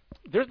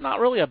there's not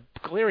really a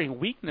glaring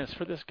weakness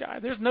for this guy.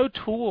 There's no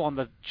tool on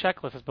the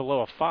checklist that's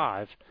below a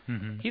 5.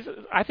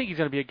 Mm-hmm. I think he's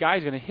going to be a guy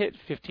who's going to hit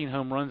 15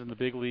 home runs in the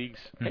big leagues,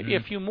 maybe a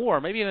few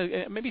more,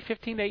 maybe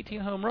 15 to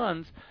 18 home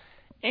runs,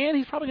 and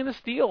he's probably going to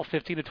steal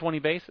 15 to 20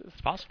 bases.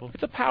 It's possible.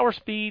 It's a power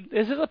speed.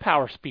 This is a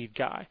power speed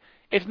guy.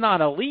 It's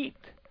not elite,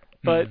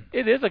 but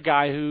it is a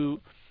guy who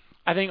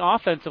I think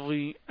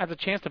offensively has a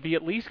chance to be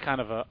at least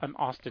kind of an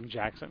Austin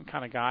Jackson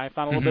kind of guy, if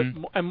not a little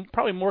bit, and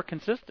probably more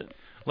consistent.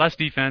 Less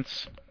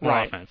defense, more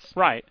offense.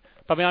 Right.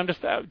 But I mean, I'm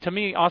just to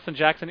me, Austin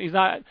Jackson. He's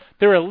not.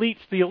 They're elites.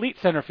 The elite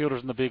center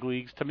fielders in the big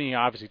leagues. To me,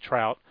 obviously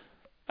Trout.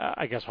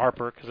 I guess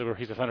Harper because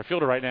he's a center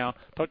fielder right now.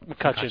 But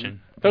McCutchen.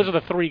 Those are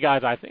the three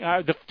guys I think.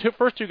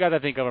 First two guys I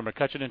think of are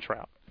McCutchen and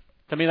Trout.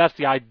 To me, that's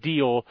the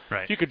ideal.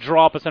 Right. If you could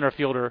draw up a center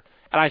fielder,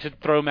 and I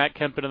should throw Matt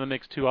Kemp in the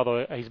mix too,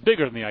 although he's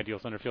bigger than the ideal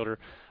center fielder.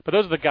 But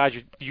those are the guys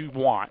you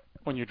want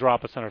when you draw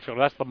up a center fielder.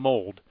 That's the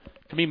mold.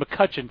 To me,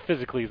 McCutchen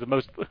physically is the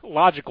most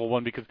logical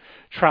one because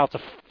Trout's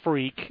a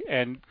freak,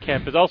 and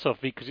Kemp is also a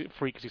freak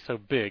because he's so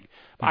big.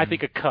 But I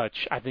think of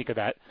Kutch. I think of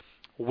that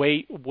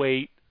weight,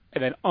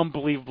 and then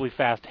unbelievably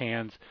fast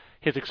hands,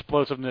 his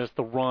explosiveness,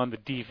 the run, the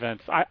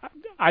defense.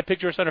 I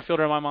picture a center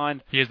fielder in my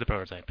mind. He is the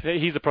prototype.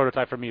 He's the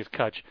prototype for me is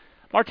Kutch.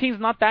 Martin's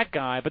not that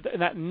guy, but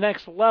in that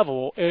next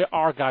level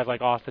are guys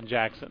like Austin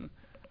Jackson,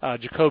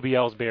 Jacoby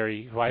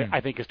Ellsbury, who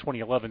I think his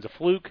 2011 is a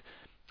fluke.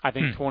 I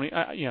think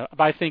but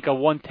I think a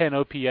 110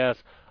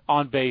 OPS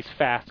on base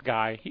fast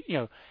guy.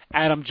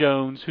 Adam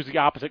Jones, who's the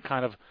opposite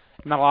kind of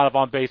not a lot of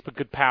on base but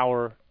good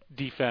power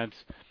defense.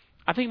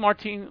 I think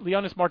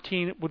Leonys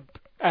Martin would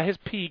at his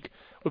peak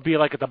would be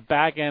like at the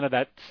back end of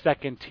that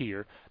second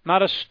tier,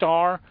 not a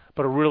star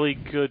but a really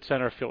good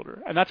center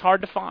fielder, and that's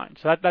hard to find.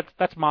 So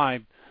that's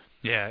my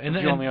and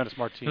Leonys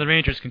Martin. The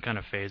Rangers can kind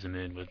of phase him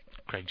in with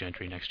Craig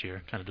Gentry next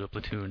year, kind of do a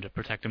platoon to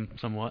protect him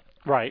somewhat.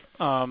 Right.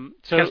 So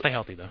gotta stay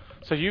healthy though.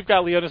 So you've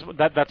got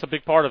Leonys. That's a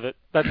big part of it.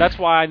 That's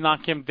why I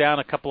knock him down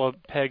a couple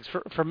of pegs.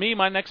 For me,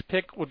 my next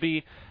pick would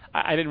be.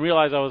 I didn't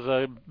realize I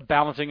was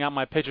balancing out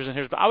my pitchers in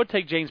here, but I would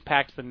take James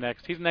Paxton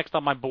next. He's next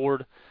on my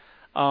board.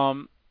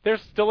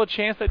 There's still a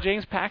chance that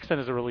James Paxton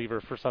is a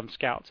reliever for some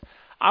scouts.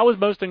 I was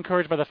most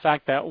encouraged by the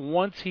fact that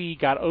once he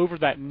got over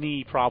that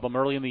knee problem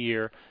early in the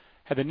year,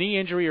 had the knee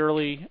injury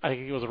early. I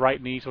think it was a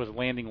right knee, so it was a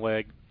landing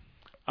leg.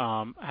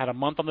 Had a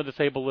month on the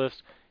disabled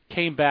list,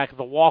 came back.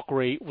 The walk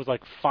rate was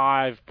like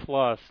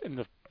 5+ in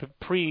the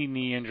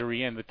pre-knee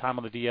injury and the time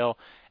on the DL,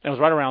 and it was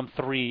right around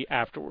 3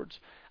 afterwards.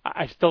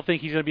 I still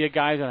think he's going to be a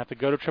guy who's going to have to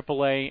go to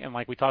AAA, and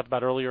like we talked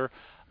about earlier,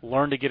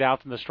 learn to get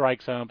out in the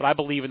strike zone. But I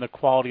believe in the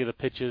quality of the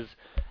pitches.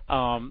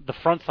 The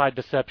front side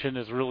deception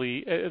is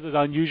really an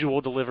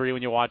unusual delivery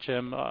when you watch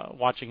him.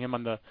 Watching him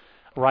on the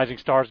Rising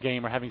Stars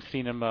game or having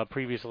seen him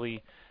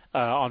previously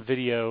on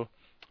video,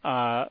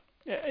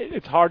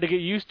 it's hard to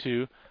get used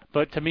to,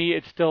 but to me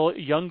it's still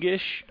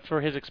youngish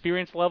for his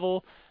experience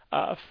level,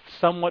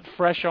 somewhat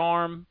fresh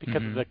arm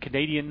because of the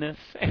Canadianness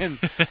and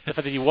the fact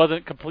that he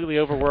wasn't completely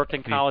overworked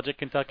in college at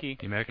Kentucky.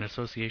 The American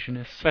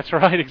Associationists. That's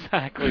right,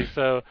 exactly.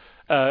 So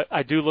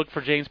I do look for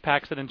James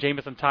Paxton and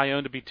Jameson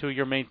Taillon to be two of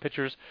your main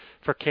pitchers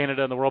for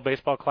Canada in the World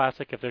Baseball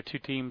Classic if their two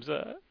teams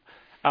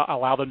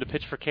allow them to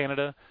pitch for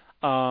Canada.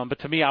 But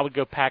to me, I would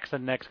go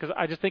Paxton next because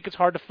I just think it's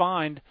hard to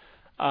find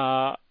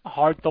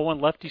hard-throwing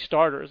lefty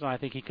starters, and I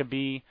think he can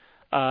be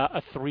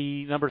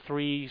number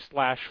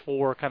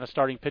 3/4 kind of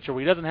starting pitcher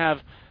where he doesn't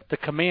have the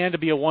command to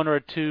be a 1 or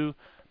a 2,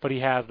 but he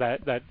has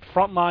that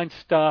frontline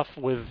stuff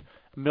with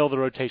middle of the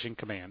rotation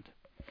command.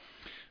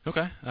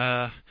 Okay.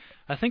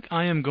 I think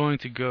I am going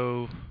to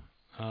go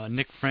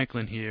Nick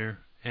Franklin here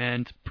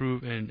and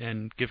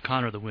give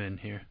Connor the win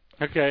here.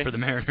 Okay. For the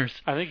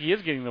Mariners. I think he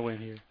is getting the win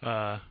here.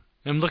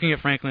 I'm looking at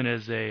Franklin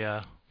as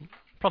a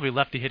probably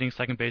lefty hitting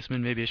second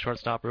baseman, maybe a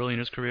shortstop early in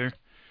his career.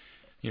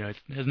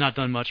 Has not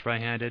done much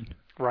right-handed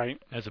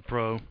as a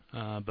pro,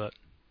 but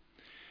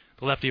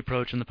the lefty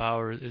approach and the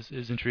power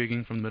is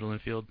intriguing from the middle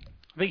infield.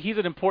 I think he's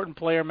an important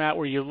player, Matt,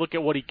 where you look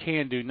at what he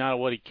can do, not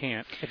what he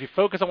can't. If you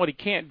focus on what he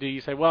can't do, you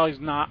say, well, he's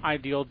not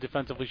ideal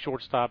defensively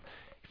shortstop.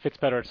 fits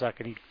better at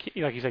second.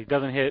 Like you said, he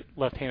doesn't hit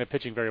left-handed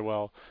pitching very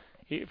well.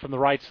 From the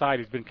right side,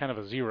 he's been kind of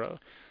a zero.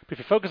 But if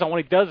you focus on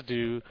what he does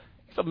do,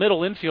 he's a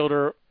middle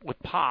infielder with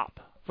pop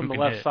from the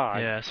left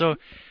side. Yeah, so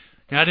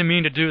I didn't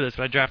mean to do this,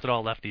 but I drafted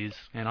all lefties,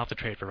 and I'll have to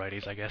trade for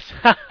righties, I guess,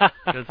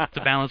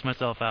 to balance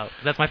myself out.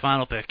 That's my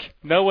final pick.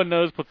 No one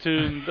knows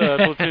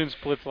platoon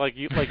splits like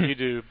you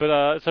do.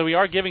 But so we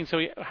are giving. So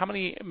how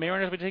many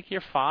Mariners we take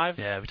here? 5?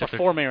 Yeah, we took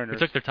 4 Mariners. We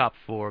took their top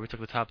 4. We took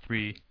the top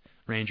 3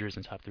 Rangers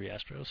and top 3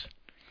 Astros.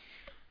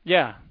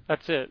 Yeah,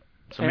 that's it.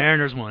 So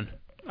Mariners won.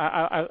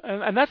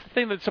 And that's the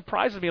thing that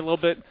surprises me a little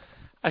bit.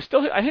 I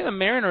think the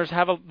Mariners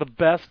have the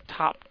best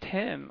top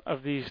 10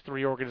 of these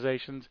 3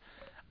 organizations.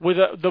 With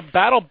the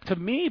battle, to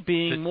me,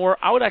 being more,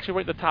 I would actually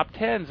rate the top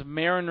 10s,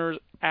 Mariners,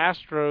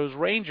 Astros,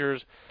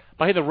 Rangers,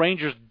 but I think the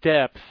Rangers'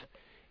 depth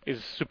is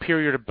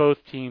superior to both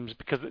teams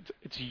because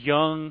it's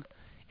young,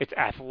 it's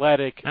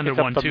athletic, and it's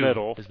their up the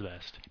middle. 1-2 is the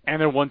best. And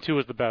their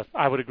 1-2 is the best.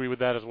 I would agree with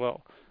that as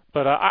well.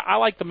 But I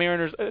like the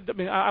Mariners.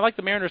 I like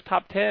the Mariners'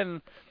 top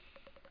 10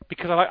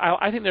 because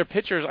I think their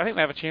pitchers, I think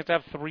they have a chance to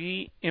have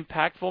 3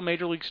 impactful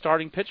Major League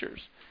starting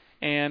pitchers.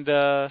 And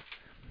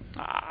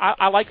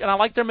I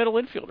like their middle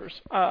infielders.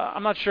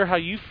 I'm not sure how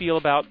you feel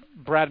about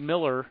Brad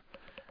Miller.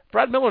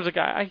 Brad Miller's a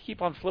guy, I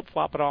keep on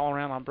flip-flopping all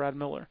around on Brad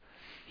Miller.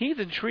 He's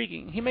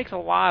intriguing. He makes a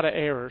lot of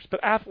errors,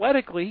 but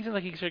athletically, he seems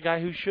like he's a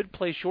guy who should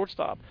play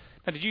shortstop.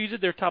 Now, did you use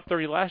their top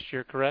 30 last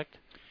year, correct?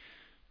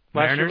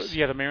 Mariners?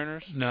 Yeah, the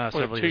Mariners? No,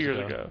 several 2 years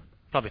years ago.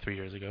 Probably 3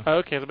 years ago. Oh,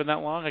 okay, has it been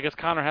that long? I guess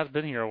Connor has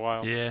been here a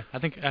while. Yeah, I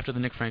think after the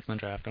Nick Franklin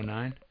draft,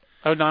 09.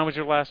 09 was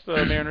your last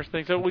Mariners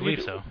thing. So I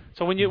believe so.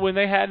 So when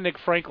they had Nick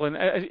Franklin,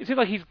 it seems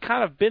like he's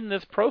kind of been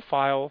this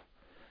profile,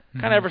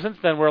 kind of ever since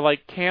then, where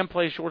like can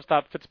play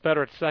shortstop, fits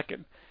better at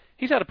second.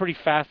 He's had a pretty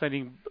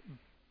fascinating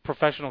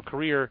professional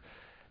career.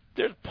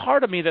 There's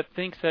part of me that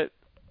thinks that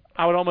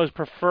I would almost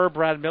prefer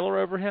Brad Miller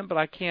over him, but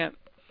I can't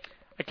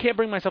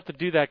bring myself to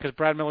do that because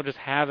Brad Miller just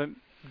hasn't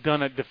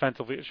done it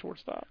defensively at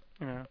shortstop.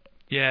 You know?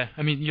 Yeah,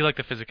 I mean, you like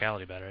the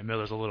physicality better.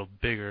 Miller's a little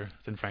bigger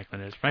than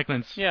Franklin is.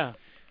 Franklin's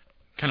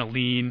kind of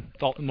lean,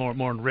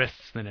 more in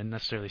wrists than in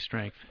necessarily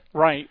strength.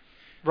 Right.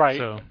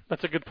 So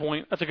that's a good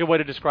point. That's a good way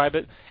to describe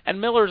it.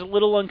 And Miller's a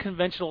little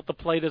unconventional at the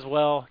plate as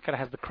well. Kind of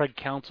has the Craig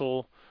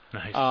Counsell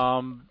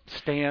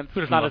stance.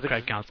 Who doesn't love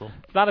Craig Counsell?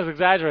 It's not as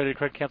exaggerated as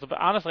Craig Counsell, but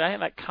honestly, I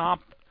think that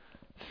comp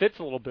fits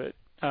a little bit.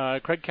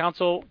 Craig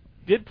Counsell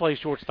did play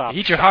shortstop.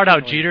 Eat your heart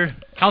out, Jeter.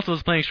 Counsell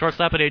was playing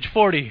shortstop at age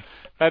 40.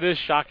 That is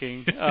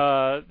shocking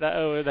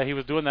that he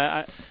was doing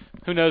that.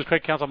 Who knows?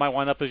 Craig Counsell might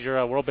wind up as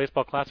your World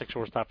Baseball Classic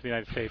shortstop for the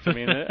United States. I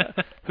mean,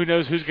 who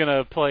knows who's going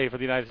to play for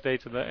the United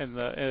States in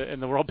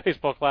the World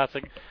Baseball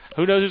Classic?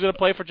 Who knows who's going to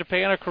play for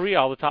Japan or Korea?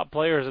 All the top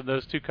players in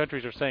those 2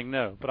 countries are saying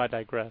no. But I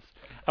digress.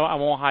 I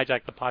won't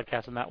hijack the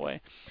podcast in that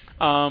way.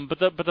 But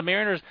the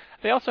Mariners,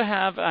 they also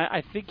have.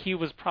 I think he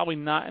was probably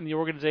not in the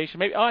organization.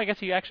 Maybe. I guess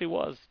he actually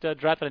was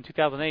drafted in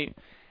 2008.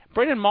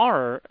 Brandon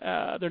Maurer,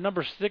 their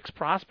number 6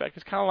 prospect,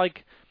 is kind of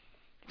like.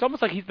 It's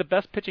almost like he's the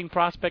best pitching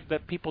prospect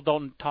that people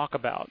don't talk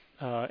about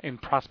in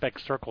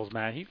prospect circles,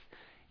 man.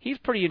 He's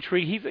pretty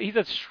intrigued. He's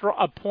a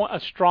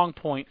strong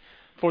point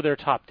for their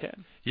top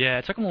 10. Yeah,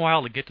 it took him a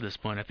while to get to this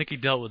point. I think he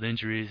dealt with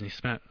injuries and he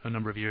spent a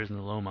number of years in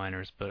the low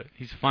minors, but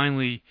he's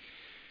finally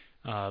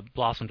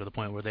blossomed to the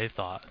point where they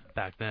thought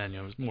back then,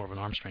 was more of an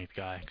arm strength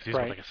guy because he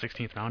was like a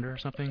 16th rounder or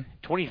something.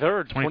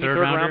 23rd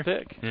round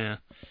pick. Yeah.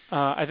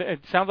 It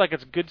sounds like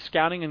it's good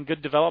scouting and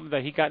good development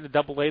that he got into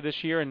Double-A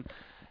this year and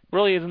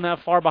really isn't that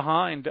far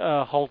behind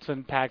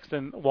Hultzen,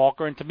 Paxton,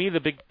 Walker. And to me,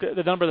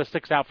 the number that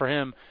sticks out for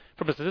him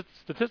from a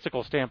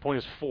statistical standpoint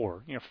is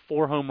 4.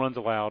 4 home runs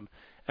allowed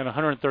and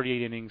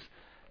 138 innings.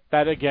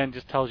 That, again,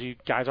 just tells you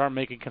guys aren't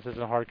making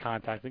consistent hard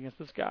contact against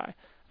this guy.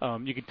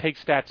 You can take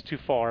stats too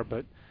far,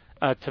 but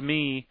to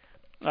me,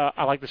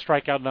 I like the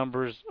strikeout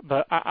numbers,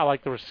 but I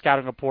like the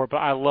scouting report. But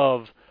I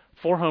love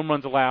 4 home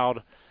runs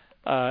allowed.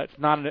 It's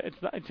not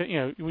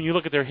when you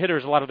look at their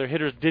hitters, a lot of their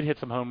hitters did hit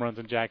some home runs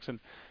in Jackson.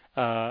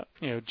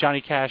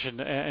 Johnny Cash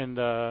and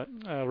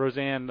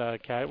Roseanne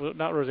Cash,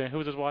 not Roseanne, who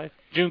was his wife?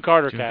 June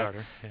Carter Cash.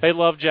 Yeah. They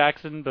love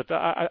Jackson, but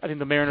I think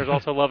the Mariners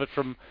also love it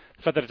from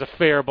the fact that it's a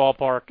fair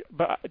ballpark.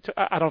 But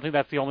I don't think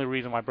that's the only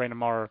reason why Brandon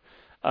Maurer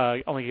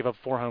only gave up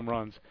 4 home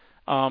runs.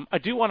 I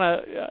do want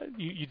to.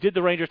 You did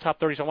the Rangers top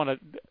 30, so I want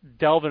to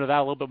delve into that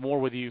a little bit more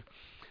with you.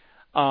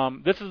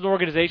 This is an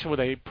organization with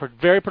a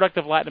very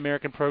productive Latin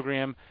American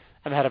program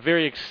and had a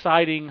very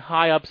exciting,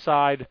 high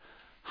upside,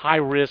 high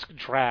risk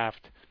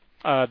draft.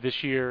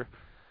 This year.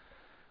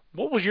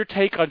 What was your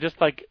take on just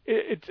like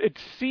it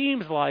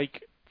seems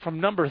like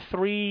from number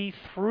 3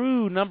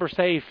 through number,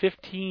 say,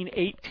 15,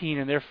 18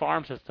 in their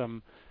farm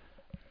system,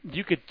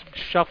 you could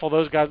shuffle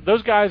those guys.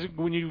 Those guys,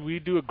 when we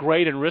do a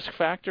grade and risk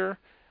factor,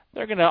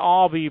 they're going to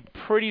all be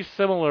pretty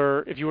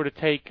similar if you were to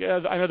take,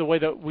 I know the way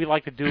that we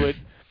like to do it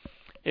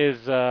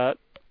is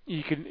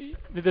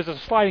there's a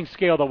sliding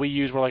scale that we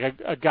use where like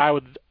a guy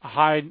with a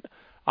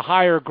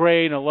higher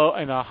grade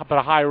but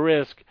a high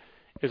risk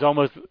is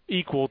almost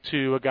equal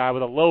to a guy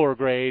with a lower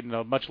grade and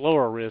a much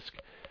lower risk.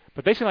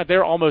 But they seem like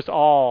they're almost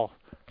all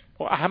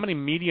Well, how many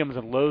mediums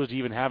and lows do you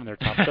even have in their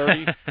top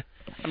 30?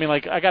 I mean,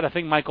 like, I got to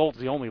think Mike Olt's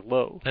the only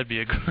low. That'd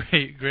be a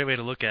great way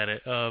to look at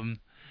it.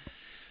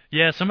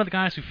 Yeah, some of the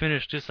guys who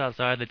finished just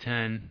outside the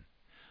 10,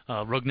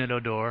 Rugnet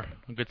Odor,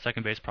 a good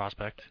second base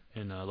prospect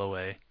in low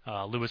A.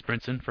 Lewis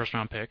Brinson,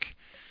 first-round pick.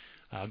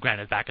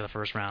 Granted, back in the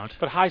first round.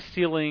 But high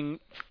ceiling,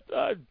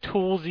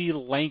 toolsy,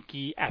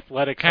 lanky,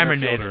 athletic. Cameron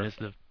Maiden is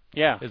the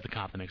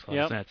comp that makes a lot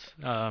of Yep.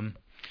 sense.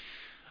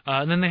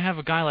 And then they have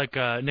a guy like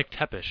Nick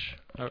Tepish,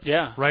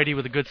 righty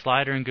with a good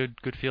slider and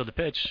good field to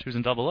pitch, who's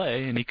in Double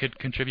A, and he could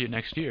contribute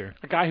next year.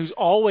 A guy who's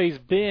always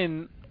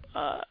been,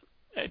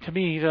 to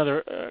me, he's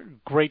another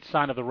great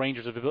sign of the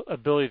Rangers'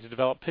 ability to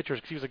develop pitchers,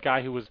 because he was a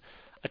guy who was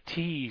a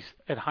tease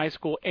in high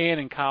school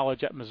and in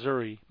college at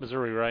Missouri,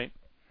 right?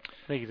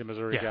 I think he's a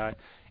Missouri guy.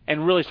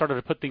 And really started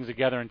to put things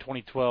together in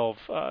 2012,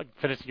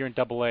 finished the year in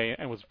Double A,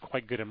 and was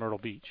quite good in Myrtle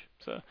Beach.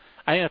 So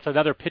I think that's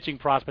another pitching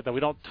prospect that we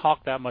don't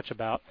talk that much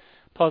about.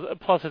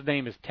 Plus his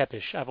name is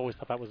Tepish. I've always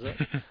thought that was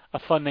a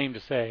fun name to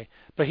say.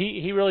 But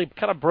he really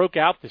kind of broke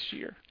out this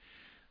year.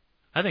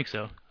 I think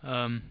so.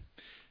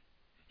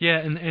 Yeah,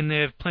 and they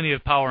have plenty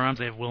of power arms.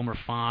 They have Wilmer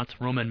Font,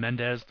 Roman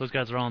Mendez. Those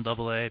guys are all in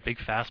Double A, big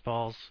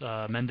fastballs.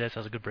 Mendez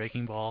has a good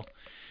breaking ball.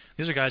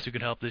 These are guys who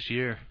could help this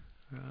year,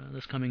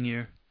 this coming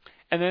year.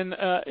 And then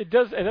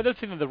another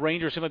thing that the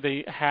Rangers seem like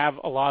they have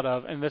a lot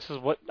of, and this is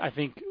what I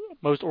think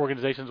most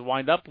organizations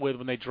wind up with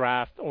when they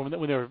draft, or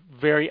when they're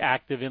very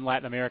active in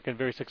Latin America and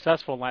very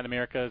successful in Latin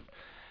America,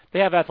 they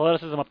have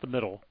athleticism up the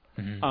middle.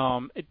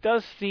 Mm-hmm. It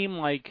does seem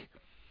like,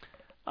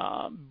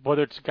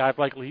 whether it's guys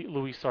like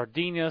Luis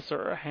Sardinas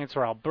or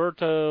Hanser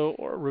Alberto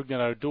or Rugnet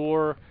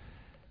Odor,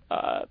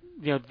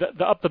 the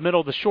up the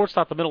middle, the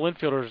shortstop, the middle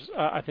infielders,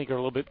 I think are a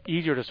little bit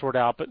easier to sort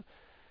out, but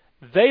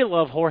they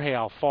love Jorge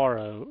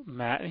Alfaro,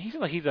 Matt, and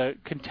he's a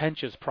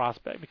contentious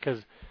prospect,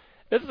 because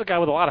this is a guy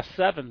with a lot of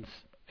sevens,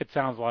 it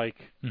sounds like,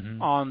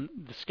 on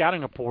the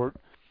scouting report,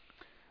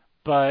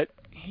 but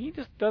he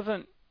just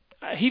doesn't.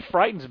 He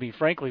frightens me,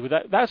 frankly, with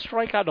that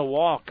strikeout to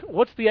walk.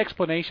 What's the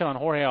explanation on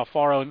Jorge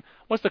Alfaro, and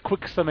what's the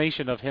quick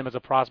summation of him as a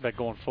prospect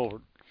going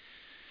forward?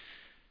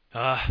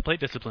 Plate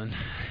discipline.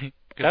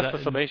 That's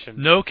the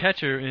summation. No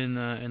catcher in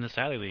the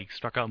Sally League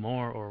struck out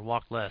more or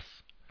walked less.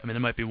 I mean,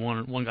 there might be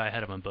one guy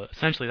ahead of him, but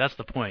essentially that's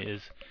the point.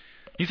 Is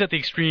he's at the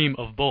extreme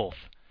of both,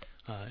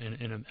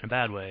 in a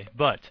bad way.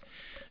 But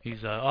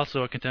he's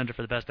also a contender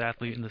for the best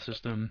athlete in the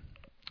system.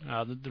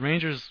 The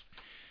Rangers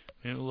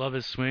love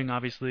his swing,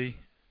 obviously.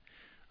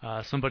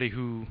 Somebody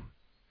who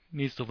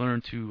needs to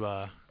learn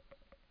to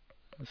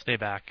stay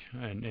back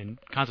and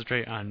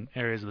concentrate on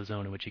areas of the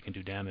zone in which he can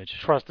do damage.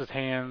 Trust his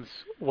hands,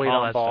 wait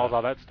all on balls, stuff.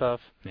 all that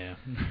stuff. Yeah.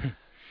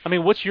 I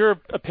mean, what's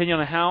your opinion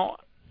on how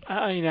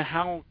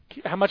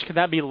much can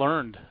that be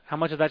learned? How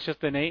much of that's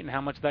just innate, and how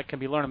much of that can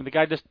be learned? I mean, the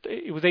guy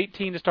it was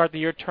 18 to start the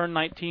year, turned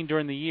 19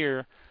 during the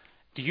year.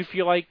 Do you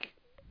feel like,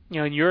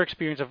 in your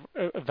experience of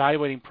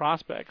evaluating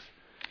prospects,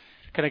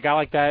 can a guy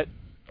like that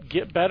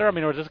get better? I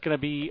mean, or is this going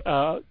to be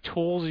a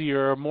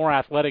toolsier, more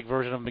athletic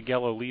version of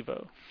Miguel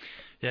Olivo?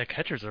 Yeah,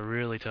 catchers are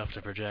really tough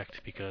to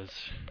project because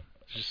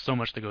there's just so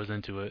much that goes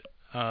into it.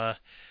 I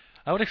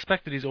would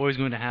expect that he's always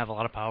going to have a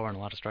lot of power and a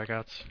lot of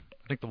strikeouts.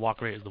 I think the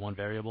walk rate is the one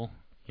variable.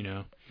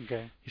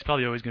 Okay. He's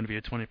probably always going to be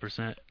a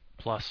 20%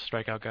 plus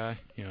strikeout guy.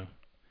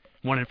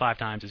 1 in 5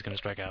 times he's going to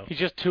strike out. He's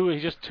just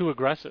too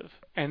aggressive,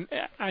 and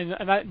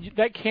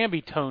that can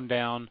be toned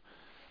down,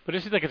 but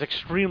it seems like it's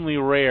extremely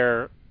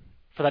rare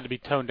for that to be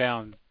toned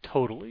down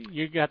totally.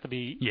 You have to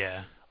be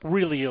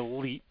really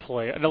elite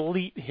player, an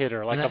elite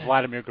hitter like a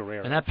Vladimir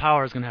Guerrero, and that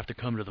power is going to have to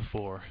come to the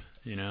fore,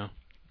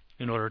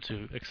 in order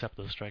to accept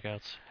those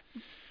strikeouts.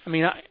 I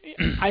mean,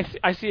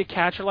 I see a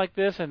catcher like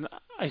this, and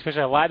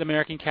especially a Latin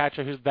American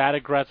catcher who's that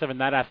aggressive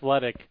and that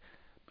athletic.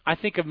 I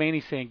think of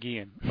Manny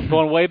Sanguillen. I'm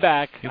going way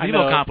back.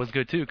 Olivo comp was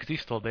good, too, because he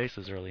stole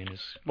bases early in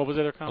his... What was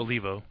the other comp?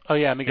 Olivo. Oh,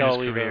 yeah, Miguel in his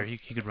Olivo. career, he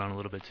could run a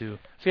little bit, too.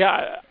 See,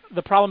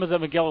 the problem is that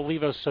Miguel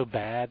Olivo's so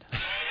bad.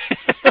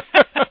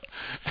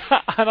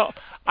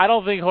 I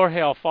don't think Jorge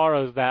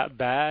Alfaro's that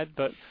bad,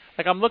 but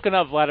I'm looking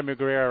up Vladimir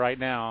Guerrero right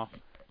now,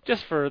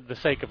 just for the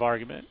sake of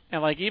argument.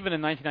 And even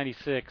in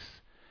 1996,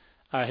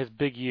 his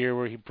big year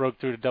where he broke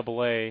through to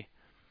Double A,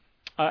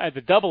 at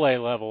the Double A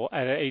level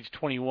at age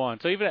 21.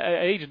 So even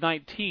at age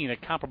 19, a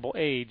comparable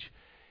age,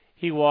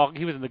 he was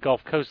in the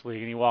Gulf Coast League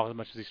and he walked as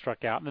much as he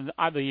struck out. And then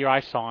the year I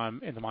saw him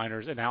in the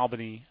minors in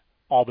Albany,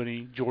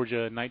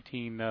 Georgia, in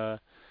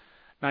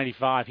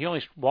 1995, he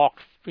only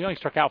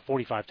struck out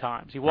 45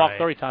 times. He walked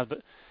 30 times,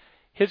 but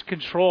his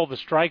control of the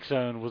strike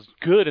zone was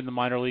good in the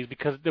minor leagues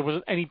because there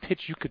wasn't any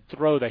pitch you could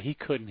throw that he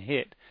couldn't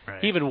hit.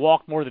 Right. He even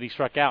walked more than he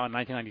struck out in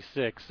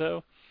 1996.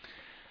 So,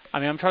 I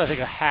mean, I'm trying to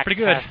think of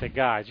hack-tastic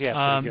guys.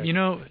 Yeah, pretty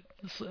good.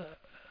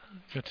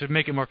 To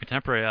make it more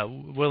contemporary,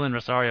 Willen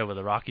Rosario with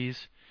the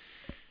Rockies,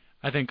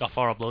 I think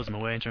Alfaro blows him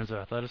away in terms of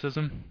athleticism.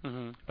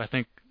 Mm-hmm. But I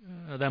think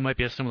that might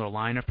be a similar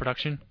line of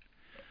production.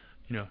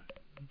 Maybe a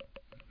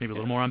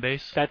little more on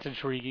base. That's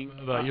intriguing.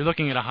 But you're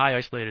looking at a high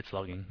isolated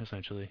slugging,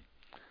 essentially.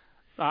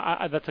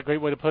 That's a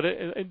great way to put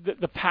it.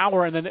 The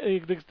power, and then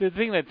the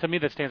thing that to me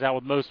that stands out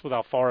with most with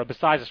Alfaro,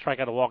 besides the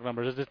strikeout and walk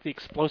numbers, is just the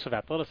explosive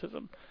athleticism.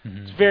 Mm-hmm.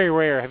 It's very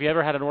rare. Have you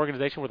ever had an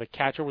organization where the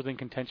catcher was in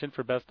contention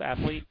for best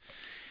athlete?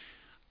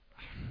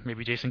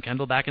 Maybe Jason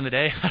Kendall back in the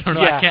day. I don't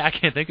know. Yeah. I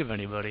can't think of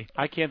anybody.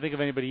 I can't think of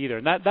anybody either.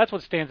 And that's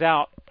what stands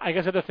out. I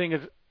guess the other thing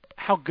is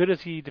how good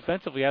is he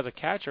defensively as a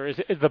catcher? Is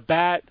the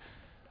bat?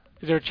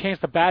 Is there a chance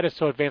the bat is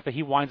so advanced that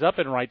he winds up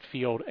in right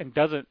field and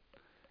doesn't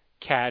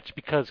catch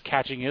because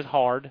catching is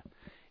hard?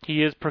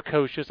 He is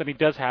precocious, and he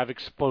does have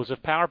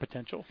explosive power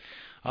potential.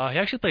 He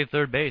actually played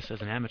third base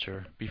as an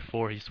amateur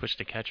before he switched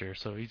to catcher,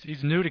 so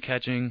he's new to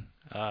catching.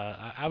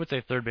 I would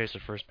say third base or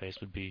first base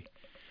would be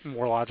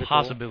more logical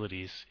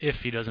possibilities if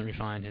he doesn't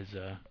refine his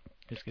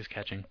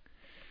catching.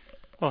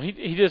 Well,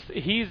 he's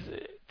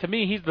to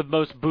me he's the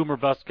most boomer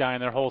bust guy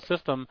in their whole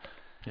system.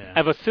 Yeah. I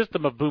have a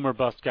system of boomer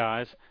bust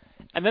guys,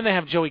 and then they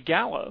have Joey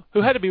Gallo,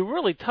 who had to be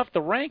really tough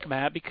to rank,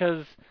 Matt,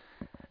 because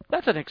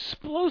that's an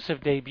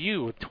explosive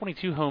debut with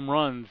 22 home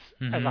runs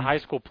as a high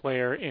school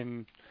player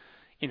in,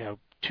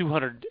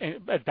 200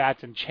 at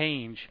bats and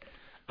change.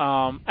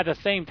 At the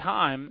same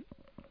time,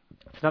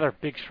 it's another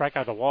big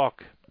strikeout to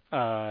walk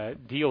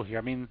deal here.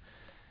 I mean,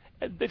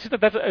 it's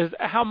just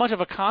how much of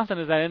a constant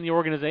is that in the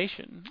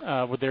organization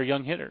with their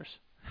young hitters?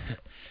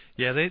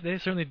 Yeah, they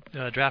certainly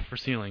draft for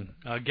ceiling.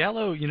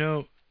 Gallo,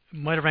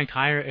 might have ranked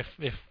higher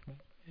if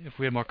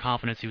we had more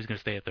confidence he was going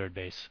to stay at third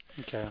base.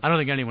 Okay. I don't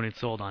think anyone had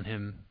sold on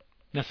him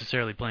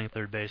necessarily playing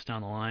third base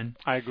down the line.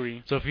 I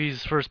agree. So if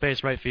he's first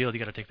base, right field, you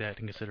got to take that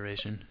in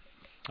consideration.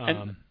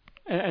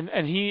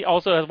 And he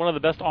also has one of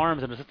the best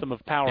arms in the system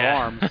of power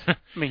arms. I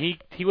mean,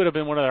 he would have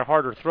been one of their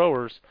harder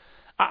throwers.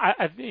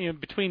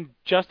 Between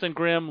Justin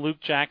Grimm, Luke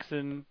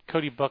Jackson,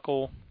 Cody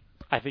Buckle,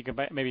 I think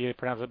maybe they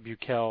pronounce it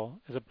Buechel.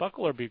 Is it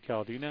Buckle or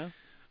Buechel? Do you know?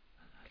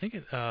 I think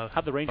it.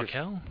 How'd the Rangers?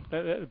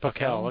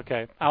 Buechel.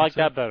 Okay, I like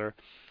that better.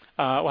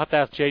 We'll have to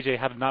ask JJ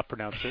how to not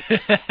pronounce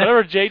it.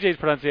 Whatever JJ's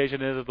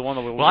pronunciation is the one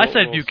that we'll. Well, I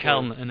said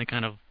Buechel in the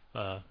kind of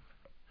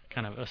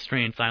a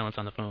strained silence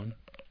on the phone.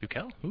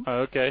 Buechel? Who?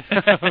 Okay,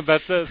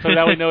 that's it. So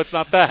now we know it's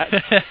not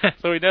that.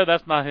 So we know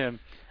that's not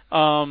him.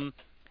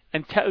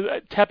 And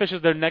Tepesh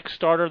is their next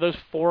starter. Those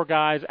four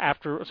guys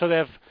so they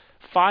have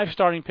 5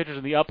 starting pitchers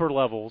in the upper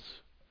levels,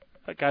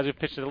 guys who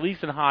pitched at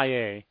least in high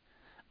A,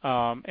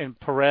 and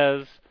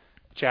Perez,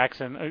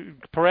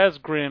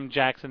 Grimm,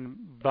 Jackson,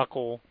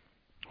 Buckle,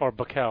 or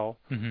Buechel,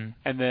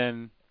 and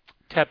then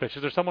Tepesh.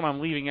 Is there someone I'm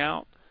leaving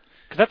out?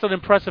 Because that's an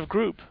impressive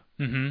group.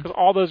 Because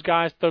all those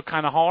guys throw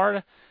kind of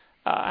hard,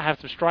 have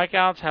some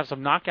strikeouts, have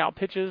some knockout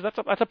pitches. That's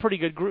a pretty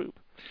good group.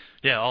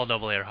 Yeah, all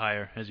double-A or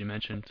higher, as you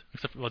mentioned.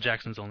 Except,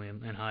 Jackson's only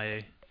in high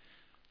A.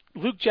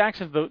 Luke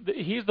Jackson's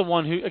he's the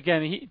one who,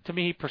 again, to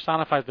me, he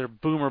personifies their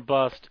boomer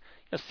bust.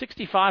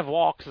 65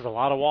 walks is a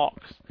lot of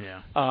walks.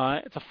 Yeah.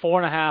 It's a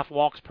 4.5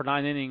 walks per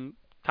 9 inning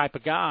type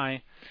of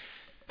guy.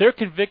 They're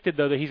convicted,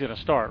 though, that he's going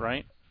to start,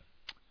 right?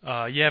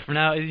 Yeah, for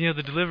now,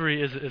 the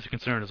delivery is a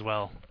concern as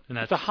well. And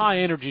that's it's a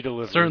high-energy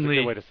delivery, certainly, is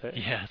a good way to say it.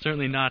 Yeah,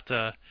 certainly not...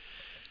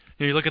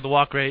 you look at the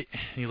walk rate,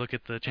 and you look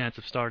at the chance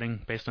of starting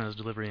based on his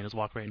delivery and his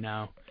walk rate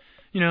now.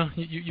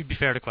 You'd be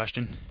fair to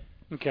question.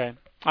 Okay.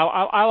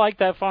 I like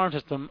that farm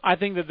system. I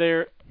think that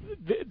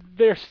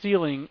their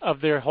ceiling of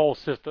their whole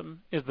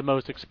system is the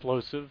most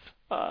explosive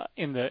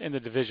in the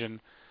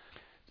division.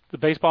 The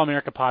Baseball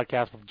America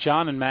podcast with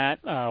John and Matt,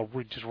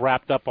 we just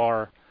wrapped up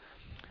our...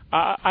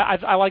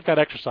 I like that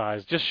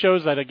exercise. Just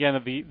shows that,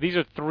 again, these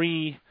are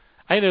 3...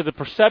 I think the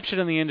perception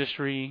in the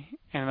industry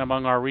and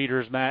among our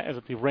readers, Matt, is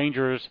that the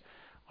Rangers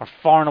are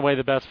far and away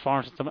the best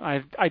farm system.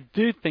 I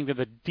do think that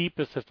the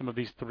deepest system of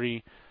these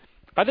 3,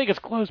 I think it's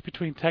close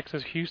between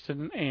Texas,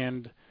 Houston,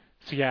 and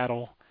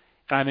Seattle.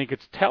 And I think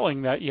it's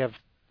telling that you have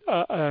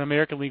an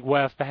American League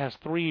West that has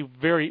 3 of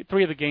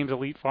the game's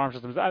elite farm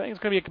systems. I think it's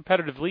going to be a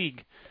competitive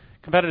league,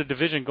 competitive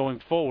division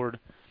going forward.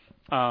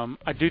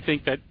 I do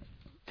think that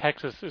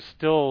Texas is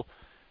still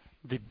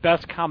the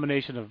best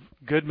combination of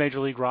good major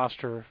league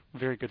roster,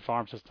 very good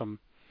farm system.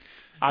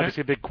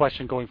 Obviously, a big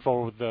question going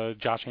forward with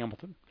Josh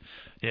Hamilton.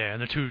 Yeah,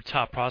 and the 2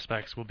 top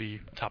prospects will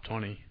be top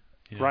 20,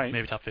 right?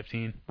 Maybe top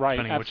 15, right?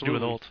 Depending on what you do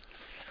with Olt.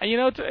 And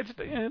it's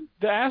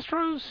the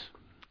Astros.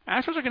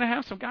 Astros are going to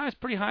have some guys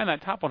pretty high in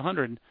that top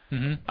 100. I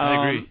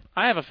agree.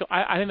 I think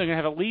they're going to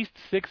have at least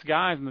 6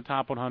 guys in the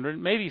top 100,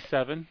 maybe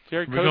 7.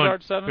 Jared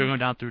Cozart 7. We're going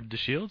down through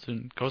DeShields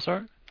and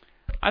Cozart.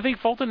 I think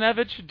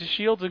Foltynewicz,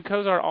 DeShields, and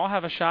Cozart all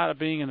have a shot at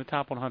being in the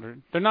top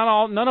 100. They're not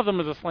all. None of them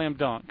is a slam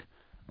dunk.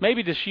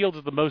 Maybe DeShields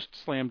is the most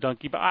slam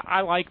dunky, but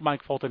I like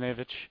Mike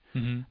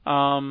Foltynewicz.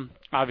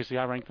 Obviously,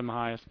 I rank them the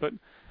highest, but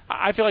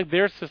I feel like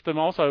their system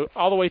also,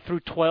 all the way through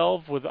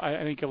 12, with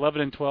I think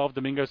 11 and 12,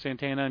 Domingo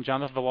Santana and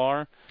Jonathan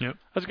Villar. Yep.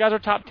 Those guys are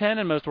top 10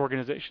 in most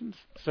organizations.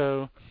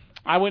 So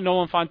I went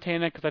Nolan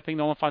Fontana because I think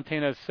Nolan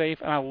Fontana is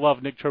safe, and I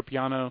love Nick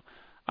Tropiano.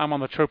 I'm on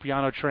the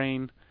Tropiano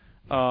train.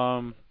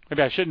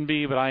 Maybe I shouldn't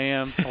be, but I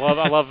am.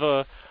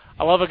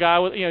 I love a guy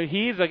with,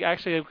 he's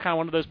actually kind of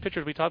one of those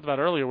pitchers we talked about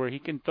earlier where he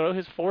can throw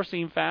his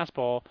 4-seam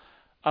fastball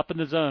up in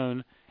the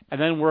zone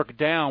and then work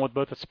down with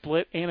both a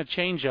split and a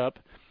changeup.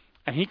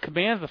 and he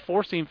commands the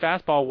four-seam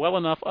fastball well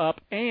enough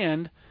up,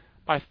 and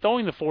by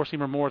throwing the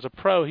four-seamer more as a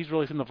pro, he's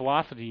really seen the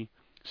velocity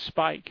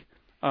spike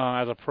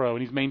as a pro,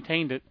 and he's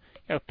maintained it,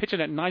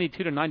 pitching at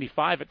 92 to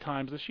 95 at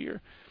times this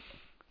year.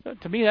 So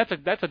to me, that's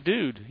a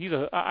dude.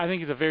 I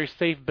think he's a very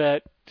safe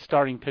bet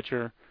starting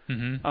pitcher.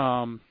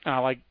 Mm-hmm. I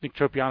like Nick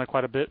Tropiano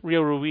quite a bit.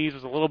 Rio Ruiz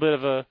was a little bit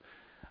of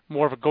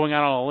more of a going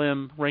out on a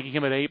limb, ranking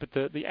him at 8,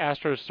 but the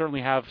Astros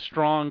certainly have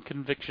strong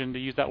conviction, to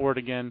use that word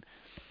again,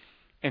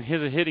 and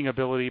his hitting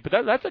ability. But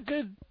that's a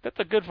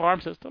good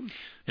farm system.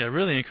 Yeah,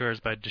 really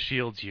encouraged by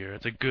DeShield's year.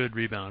 It's a good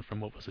rebound from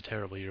what was a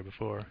terrible year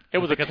before. It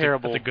was that's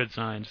terrible. That's a good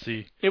sign to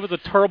see. It was a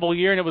terrible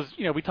year, and it was,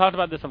 we talked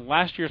about this in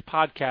last year's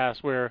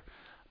podcast where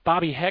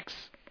Bobby Heck's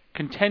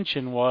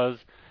contention was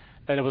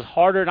that it was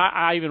harder, and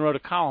I even wrote a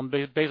column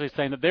basically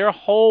saying that their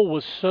hole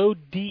was so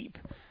deep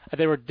that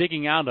they were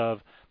digging out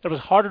of that it was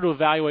harder to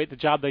evaluate the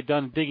job they'd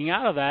done digging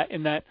out of that,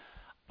 in that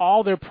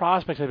all their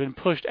prospects had been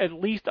pushed at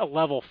least a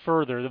level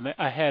further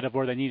ahead of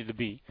where they needed to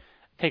be.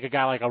 Take a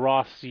guy like a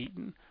Ross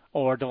Seaton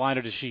or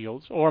Delino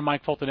DeShields or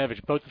Mike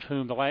Foltynewicz, both of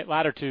whom, the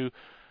latter two,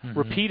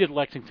 repeated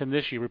Lexington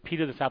this year,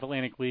 repeated the South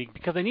Atlantic League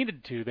because they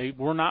needed to. They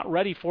were not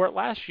ready for it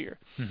last year.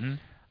 Mm-hmm.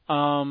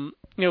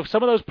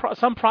 Some of those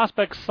some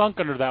prospects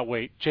sunk under that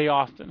weight. Jay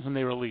Austin, whom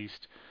they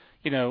released.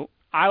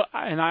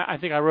 I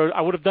think I wrote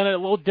I would have done it a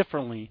little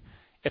differently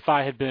if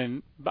I had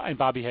been in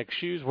Bobby Heck's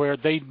shoes, where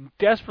they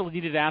desperately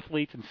needed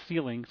athletes and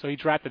ceiling, so he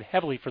drafted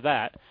heavily for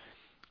that.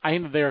 I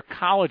think that their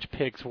college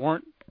picks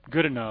weren't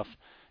good enough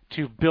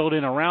to build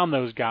in around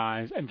those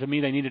guys, and to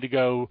me they needed to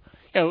go,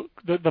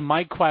 the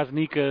Mike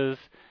Kwasnikas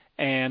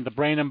and the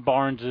Brandon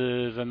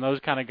Barneses and those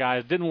kind of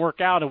guys didn't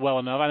work out well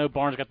enough. I know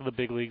Barnes got to the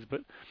big leagues,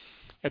 but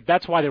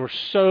that's why they were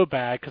so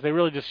bad, because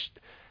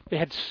they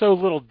had so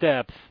little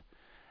depth.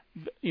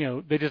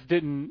 They just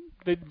didn't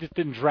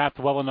draft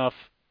well enough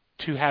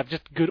to have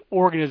just good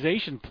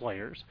organization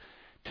players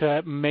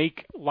to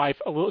make life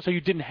a little, so you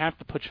didn't have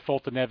to push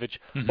Foltynewicz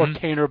or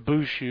Tanner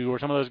Bouchou or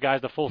some of those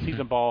guys the full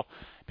season ball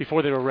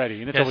before they were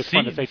ready. And it's always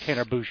fun to say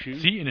Tanner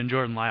Bouchou. Seaton and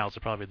Jordan Lyles are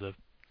probably the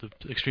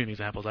extreme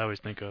examples I always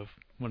think of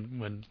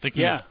when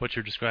thinking of what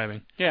you're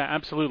describing. Yeah,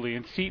 absolutely.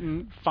 And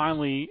Seaton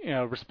finally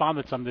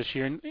responded some this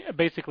year, and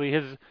basically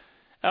his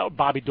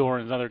Bobby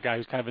Doran is another guy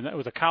who's kind of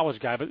was a college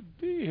guy, but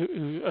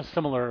a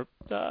similar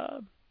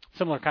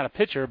kind of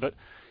pitcher. But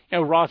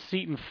Ross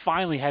Seaton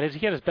finally had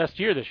his best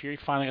year this year. He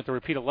finally got to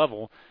repeat a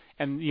level,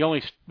 and the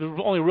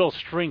only real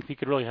strength he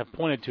could really have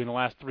pointed to in the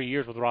last 3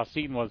 years with Ross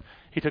Seaton was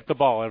he took the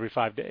ball every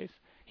 5 days.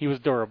 He was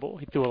durable.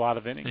 He threw a lot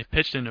of innings. He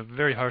pitched in a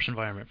very harsh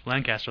environment.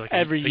 Lancaster,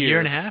 every a year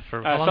and a half,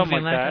 or how long was he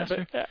in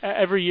Lancaster? But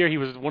every year he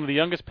was one of the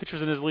youngest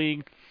pitchers in his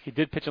league. He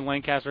did pitch in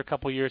Lancaster a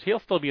couple of years. He'll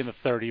still be in the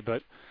 30,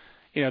 but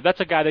that's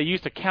a guy they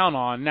used to count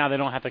on. Now they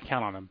don't have to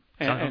count on him.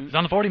 He's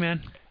on the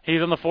 40-man.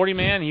 He's on the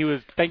 40-man. He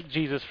was, thank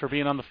Jesus for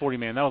being on the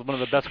 40-man. That was one of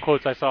the best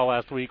quotes I saw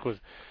last week. Was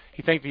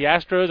he thanked the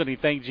Astros and he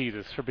thanked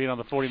Jesus for being on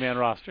the 40-man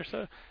roster.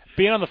 So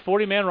being on the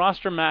 40-man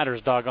roster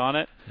matters, doggone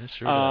it. It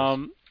sure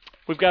does.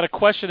 We've got a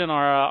question in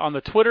our on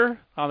the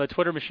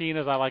Twitter machine,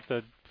 as I like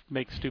to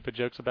make stupid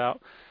jokes about.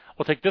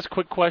 We'll take this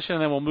quick question,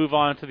 and then we'll move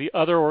on to the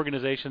other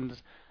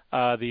organizations,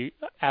 the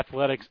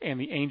Athletics and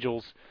the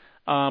Angels.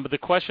 But the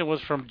question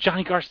was from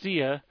Johnny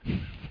Garcia,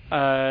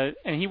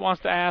 and he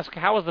wants to ask,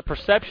 how has the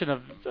perception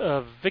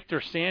of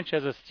Victor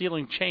Sanchez's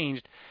ceiling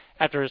changed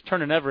after his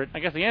turn in Everett? I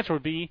guess the answer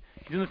would be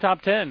he's in the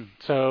top 10.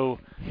 So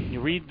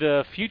you read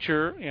the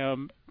future,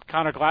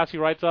 Connor Glassey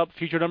writes up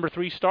future number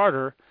 3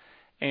 starter,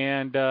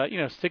 and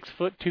 6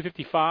 foot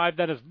 255.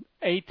 That is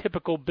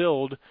atypical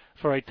build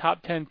for a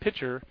top 10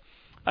 pitcher,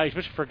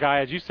 especially for a guy,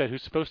 as you said,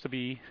 who's supposed to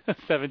be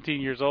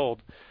 17 years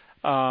old.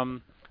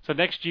 So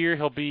next year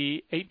he'll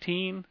be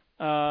 18,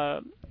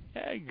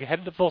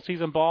 headed to full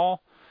season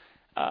ball.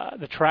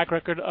 The track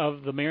record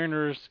of the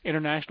Mariners'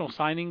 international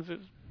signings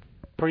is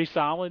pretty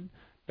solid.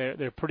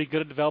 They're pretty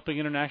good at developing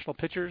international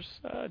pitchers,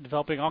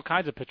 developing all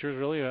kinds of pitchers,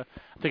 really. I'm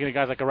thinking of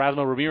guys like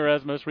Erasmo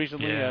Ramirez most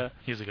recently. Yeah,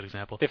 he's a good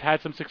example. They've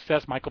had some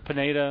success. Michael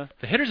Pineda.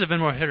 The hitters have been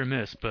more hit or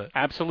miss, but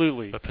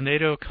absolutely. But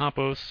Pinedo,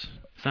 Campos,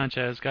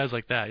 Sanchez, guys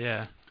like that,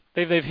 yeah.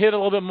 They've hit a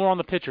little bit more on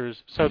the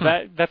pitchers, so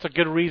that's a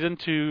good reason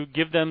to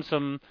give them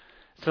some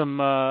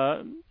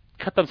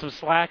cut them some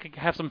slack,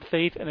 have some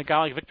faith in a guy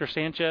like Victor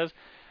Sanchez.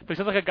 But he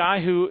sounds like a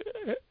guy who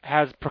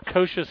has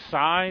precocious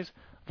size,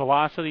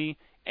 velocity,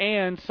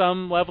 and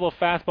some level of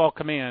fastball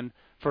command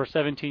for a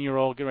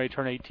 17-year-old getting ready to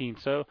turn 18.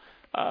 So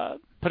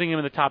putting him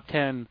in the top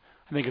 10,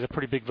 I think, is a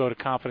pretty big vote of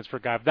confidence for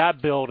a guy of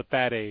that build at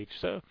that age.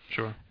 So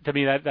sure. To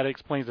me, that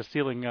explains the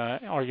ceiling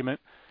argument.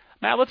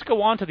 Now let's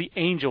go on to the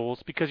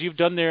Angels, because you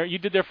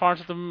did their farm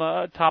system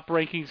top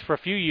rankings for a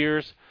few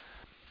years.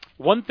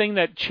 One thing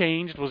that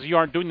changed was you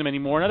aren't doing them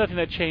anymore. Another thing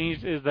that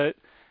changed is that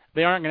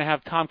they aren't going to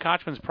have Tom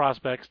Kochman's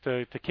prospects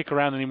to kick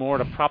around anymore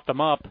to prop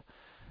them up.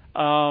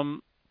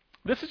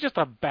 This is just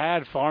a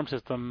bad farm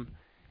system,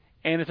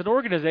 and it's an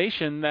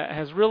organization that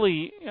has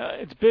really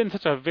it's been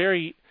such a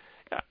very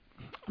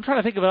I'm trying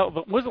to think about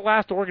what was the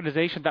last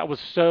organization that was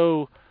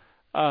so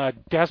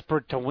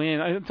desperate to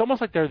win. It's almost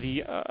like they're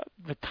the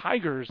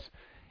Tigers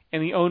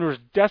and the owner's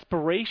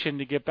desperation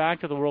to get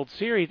back to the World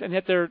Series, and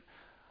yet they're,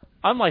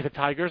 unlike the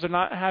Tigers, they're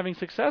not having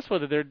success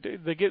with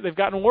it. They've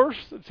gotten worse,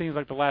 it seems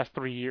like, the last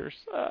 3 years,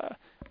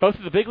 both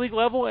at the big league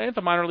level and at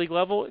the minor league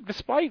level,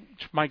 despite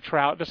Mike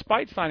Trout,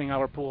 despite signing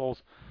Albert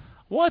Pujols.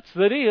 What's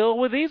the deal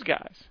with these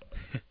guys?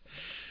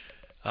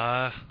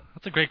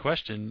 That's a great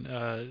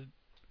question.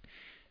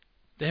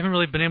 They haven't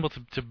really been able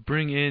to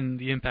bring in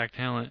the impact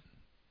talent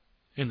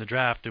in the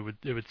draft. It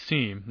would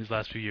seem these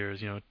last few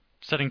years.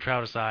 Setting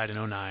Trout aside in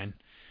 2009,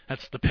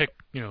 that's the pick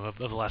of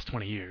the last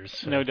 20 years.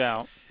 So, no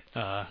doubt.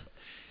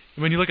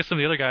 When you look at some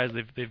of the other guys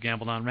they've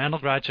gambled on, Randall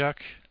Grichuk,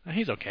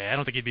 he's okay. I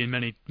don't think he'd be in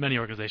many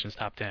organizations'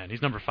 top 10.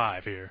 He's number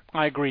 5 here.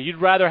 I agree.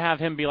 You'd rather have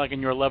him be like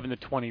in your 11 to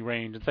 20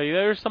 range and say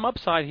there's some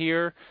upside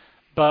here,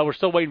 but we're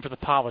still waiting for the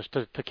polish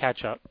to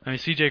catch up. I mean,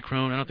 C.J.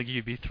 Cron, I don't think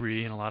he'd be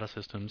 3 in a lot of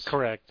systems.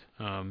 Correct.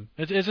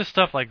 It's just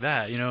stuff like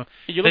that. They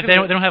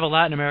don't have a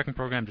Latin American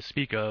program to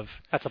speak of.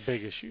 That's a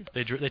big issue.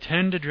 They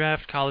tend to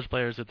draft college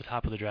players at the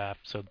top of the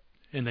draft,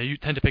 and they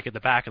tend to pick at the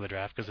back of the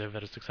draft because they've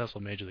had a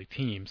successful major league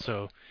team.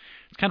 So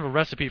it's kind of a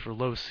recipe for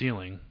low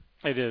ceiling.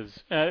 It is.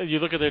 You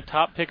look at their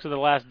top picks of the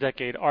last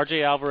decade.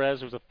 R.J.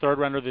 Alvarez was a third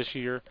rounder this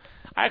year.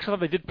 I actually thought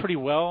they did pretty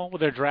well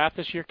with their draft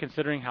this year,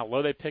 considering how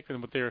low they picked,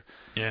 and with their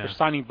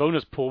signing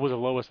bonus pool was the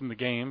lowest in the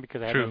game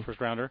because they had no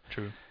first rounder.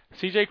 True.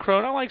 C.J.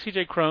 Cron, I like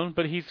C.J. Cron,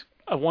 but he's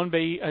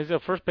a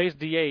first base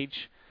DH,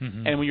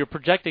 and when you're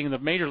projecting the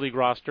major league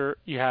roster,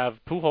 you have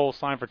Pujols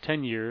signed for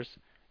 10 years,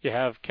 you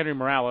have Kenry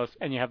Morales,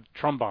 and you have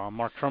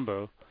Mark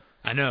Trumbo.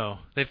 I know.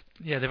 They've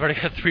already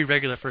got 3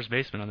 regular first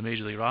basemen on the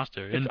major league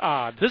roster. It's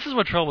odd. This is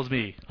what troubles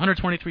me.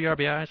 123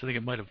 RBIs. I think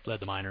it might have led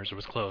the minors or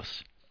was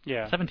close.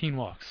 Yeah. 17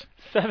 walks.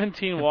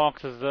 17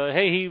 walks is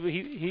he's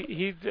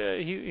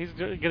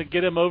gonna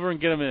get him over and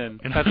get him in.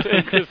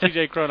 That's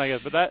C.J. Cron, I guess.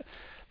 But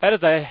that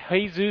is a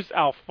Jesus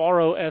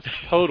Alfaro-esque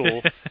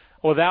total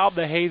without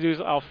the Jesus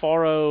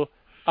Alfaro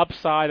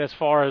upside as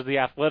far as the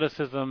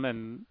athleticism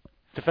and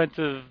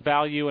defensive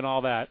value and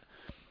all that.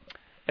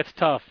 It's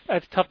tough.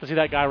 It's tough to see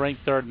that guy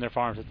ranked 3rd in their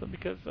farm system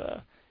because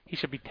he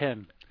should be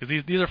 10.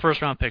 Because these are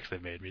first-round picks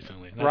they've made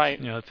recently. Right.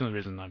 That's the only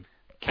reason I'm...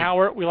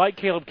 Cowart, we like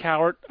Caleb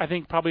Cowart. I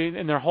think probably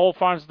in their whole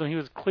farm system he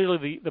was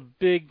clearly the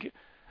big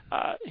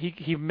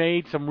he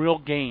made some real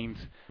gains.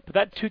 But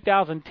that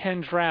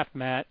 2010 draft,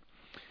 Matt,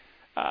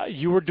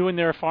 you were doing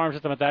their farm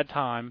system at that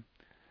time.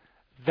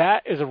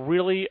 That is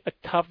a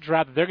tough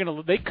draft.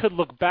 They could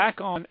look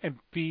back on and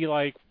be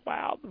like,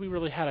 wow, we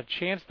really had a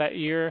chance that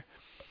year,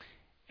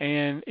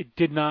 and it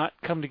did not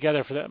come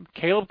together for them.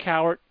 Caleb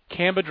Cowart,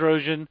 Cam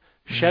Bedrosian,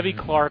 Chevy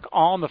Clark,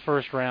 all in the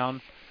first round.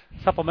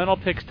 Supplemental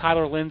picks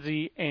Tyler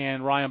Lindsey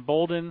and Ryan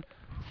Bolden.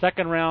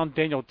 Second round,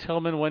 Daniel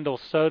Tillman, Wendell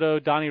Soto,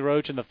 Donnie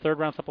Roach in the third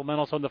round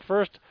supplemental. So in the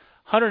first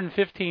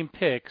 115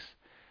 picks,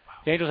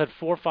 the Angels had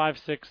 4, 5,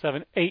 6,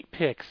 7, 8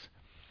 picks.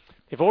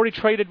 They've already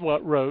traded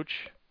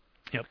Roach.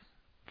 Yep,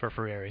 for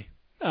Frieri.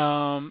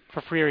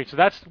 So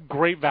that's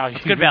great value.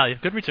 That's good value,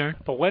 good return.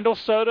 But Wendell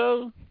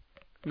Soto,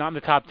 not in the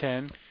top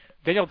 10.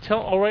 Daniel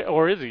Tillman,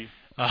 or is he?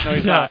 No,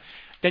 he's not.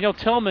 Daniel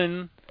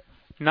Tillman,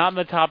 not in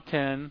the top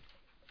 10.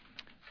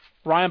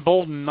 Ryan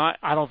Bolden, I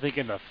don't think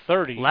in the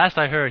 30s. Last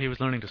I heard, he was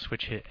learning to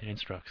switch hit in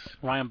Instructs.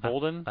 Ryan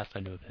Bolden? Last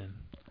I knew of him,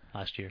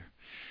 last year.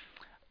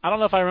 I don't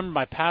know if I remember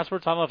my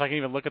passwords. I don't know if I can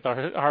even look at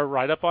our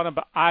write-up on him,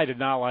 but I did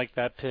not like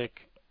that pick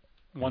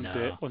one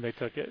bit when they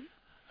took it.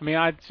 I mean,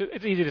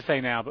 it's easy to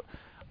say now, but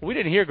we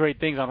didn't hear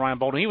great things on Ryan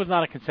Bolden. He was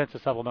not a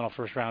consensus supplemental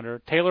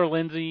first-rounder. Taylor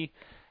Lindsey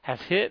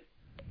has hit,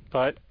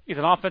 but he's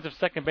an offensive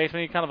second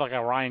baseman. He's kind of like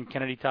a Ryan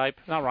Kennedy type.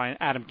 Not Ryan,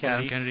 Adam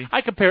Kennedy. Adam Kennedy.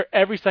 I compare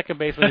every second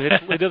baseman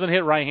who doesn't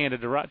hit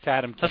right-handed to Adam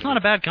Kennedy. That's not a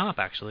bad comp,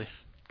 actually.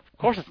 Of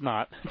course it's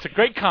not. It's a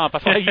great comp.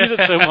 That's why I use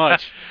it so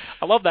much.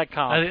 I love that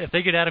comp. If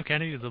they get Adam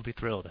Kennedy, they'll be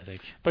thrilled, I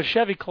think. But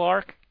Chevy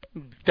Clark,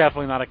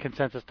 definitely not a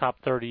consensus top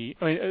 30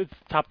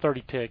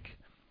 pick.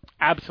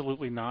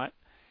 Absolutely not.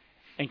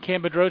 And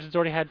Cam Bedrosian's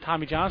already had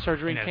Tommy John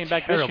surgery and came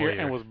back this year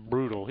and was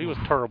brutal. He was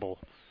terrible.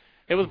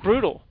 It was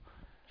brutal.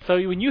 So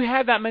when you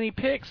had that many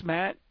picks,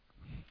 Matt,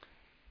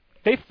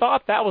 they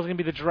thought that was going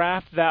to be the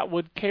draft that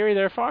would carry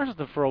their farm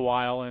system for a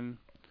while, and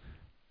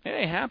it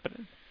ain't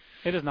happening.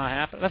 It is not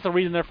happening. That's the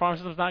reason their farm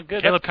system's not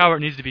good. Caleb Cowart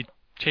needs to be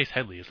Chase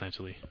Headley,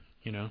 essentially.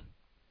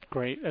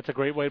 Great. That's a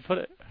great way to put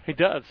it. He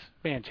does.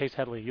 Man, Chase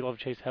Headley. You love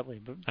Chase Headley.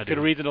 But good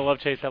do. reason to love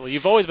Chase Headley.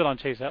 You've always been on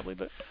Chase Headley,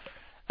 but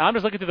I'm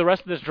just looking through the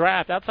rest of this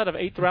draft. Outside of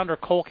 8th rounder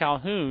Cole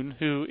Calhoun,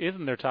 who is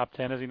in their top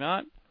 10, is he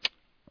not?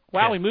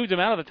 Wow, we moved him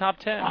out of the top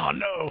 10. Oh,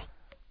 no.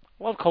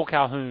 Love Cole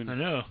Calhoun. I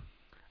know.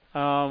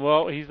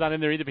 Well, he's not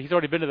in there either, but he's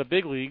already been to the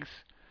big leagues.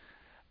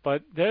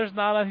 But there's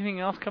not anything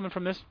else coming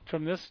from this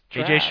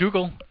draft. AJ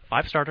Schugel,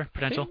 5-starter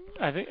potential.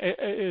 I think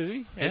is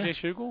he? Yeah. AJ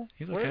Schugel?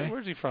 He's okay.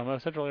 Where's he from?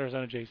 Central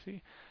Arizona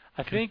JC.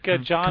 I think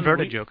John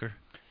converted Joker.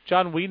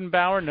 John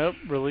Wiedenbauer, nope,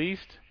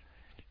 released.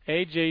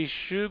 AJ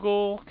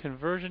Schugel,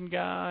 conversion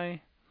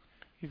guy.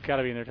 He's got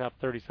to be in their top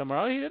 30 somewhere.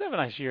 Oh, he did have a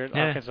nice year at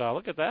Arkansas.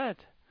 Look at that.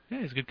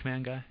 Yeah, he's a good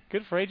command guy.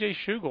 Good for AJ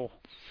Schugel.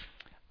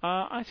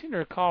 I seem to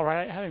recall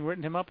having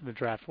written him up in the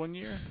draft one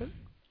year, but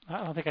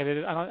I don't think I did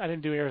it. I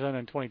didn't do Arizona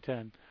in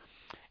 2010.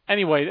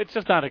 Anyway, it's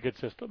just not a good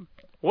system.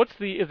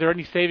 Is there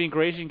any saving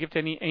grace you can give to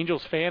any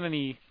Angels fan?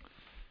 Any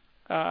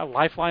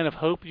lifeline of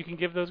hope you can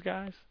give those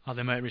guys? Oh,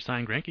 they might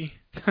resign Greinke.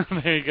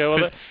 There you go.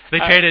 Well, they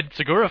traded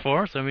Segura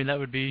for, so I mean that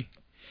would be.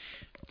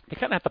 They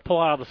kind of have to pull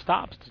out of the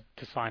stops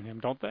to sign him,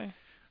 don't they?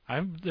 I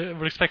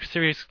would expect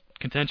serious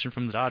contention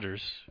from the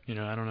Dodgers. I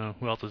don't know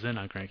who else is in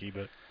on Greinke,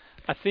 but.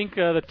 I think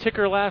the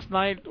ticker last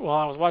night, while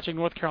I was watching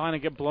North Carolina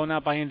get blown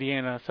out by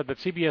Indiana, said that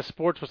CBS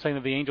Sports was saying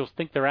that the Angels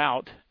think they're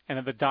out, and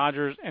that the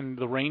Dodgers and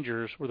the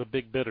Rangers were the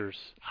big bidders.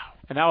 Wow.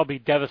 And that would be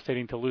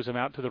devastating to lose them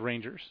out to the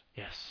Rangers.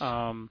 Yes.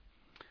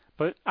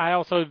 But I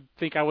also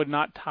think I would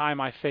not tie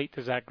my fate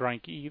to Zach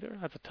Greinke either.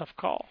 That's a tough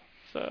call.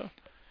 So.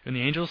 In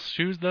the Angels'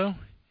 shoes, though?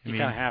 You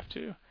kind of have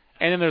to.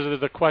 And then there's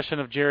the question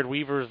of Jared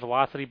Weaver's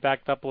velocity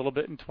backed up a little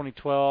bit in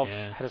 2012.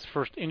 Yeah. Had his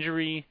first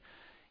injury.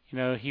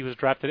 He was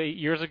drafted 8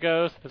 years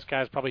ago, so this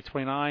guy's probably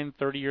 29,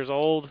 30 years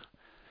old.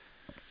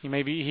 He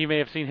may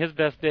have seen his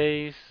best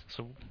days.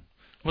 So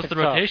what's the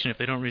rotation if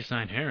they don't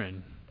re-sign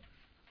Herron?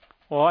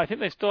 Well, I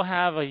think they still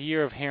have a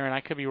year of Herron.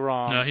 I could be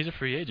wrong. No, he's a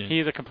free agent.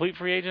 He's a complete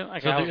free agent?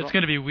 So it's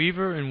going to be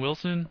Weaver and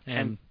Wilson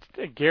and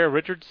Garrett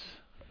Richards.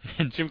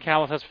 Jim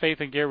Callis has faith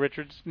in Garrett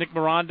Richards. Nick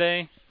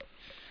Miranda.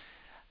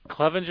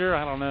 Clevenger,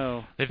 I don't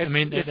know. They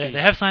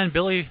have signed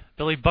Billy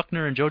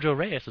Buckner and JoJo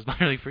Reyes as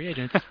minor league free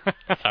agents.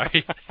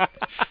 Sorry.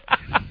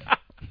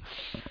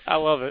 I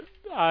love it.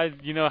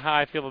 You know how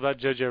I feel about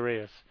JoJo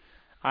Reyes.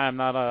 I'm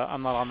not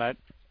on that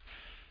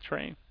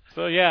train.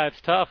 So yeah,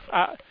 it's tough.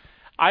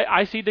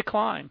 I see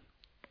decline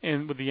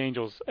with the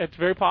Angels. It's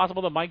very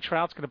possible that Mike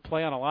Trout's going to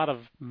play on a lot of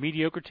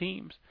mediocre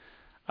teams.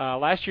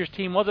 Last year's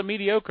team wasn't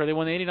mediocre. They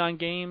won 89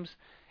 games,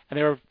 and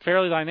they were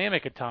fairly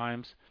dynamic at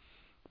times.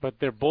 But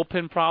their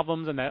bullpen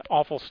problems and that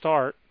awful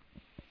start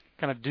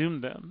kind of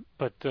doomed them.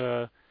 But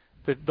the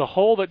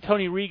hole that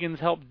Tony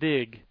Regan's helped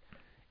dig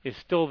is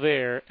still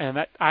there,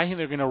 and I think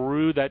they're going to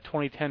rue that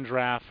 2010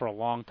 draft for a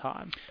long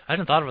time. I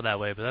hadn't thought of it that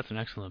way, but that's an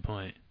excellent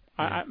point.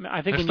 Yeah.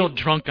 I think they're still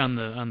drunk on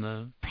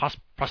the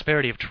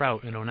prosperity of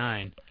Trout in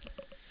 2009.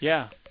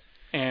 Yeah,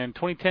 and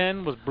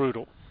 2010 was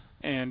brutal,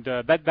 and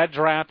that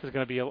draft is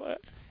going to be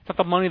it's not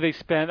the money they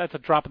spent. That's a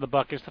drop in the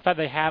bucket. It's the fact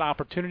they had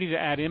opportunity to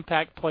add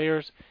impact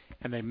players,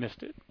 and they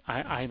missed it.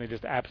 I think they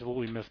just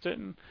absolutely missed it.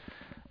 And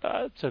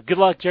so good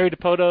luck, Jerry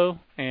Dipoto,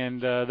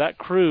 and that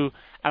crew.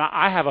 And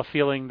I have a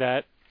feeling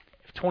that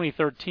if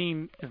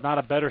 2013 is not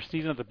a better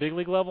season at the big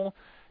league level,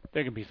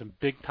 there can be some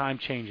big-time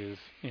changes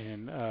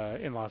in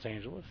Los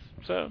Angeles.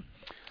 So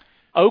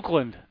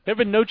Oakland, there have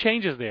been no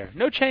changes there.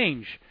 No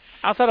change.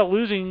 Outside of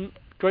losing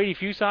Grady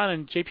Fuson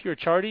and J.P.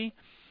 Ricciardi,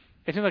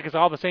 it seems like it's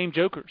all the same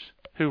jokers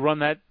who run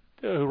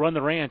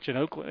the ranch in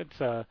Oakland. It's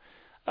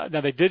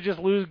now they did just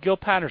lose Gil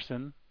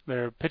Patterson,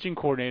 their pitching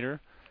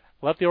coordinator,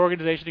 left the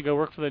organization to go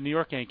work for the New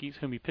York Yankees,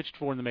 whom he pitched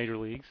for in the major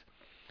leagues.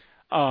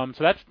 So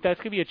that's going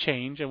to be a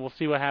change, and we'll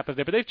see what happens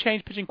there. But they've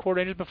changed pitching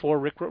coordinators before.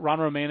 Ron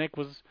Romanek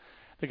was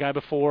the guy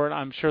before, and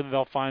I'm sure that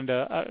they'll find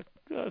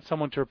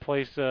someone to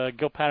replace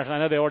Gil Patterson. I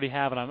know they already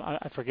have, and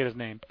I forget his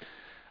name.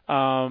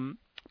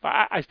 But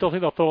I still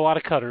think they'll throw a lot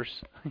of cutters,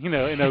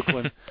 in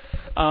Oakland.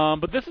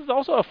 But this is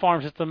also a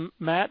farm system,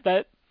 Matt,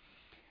 that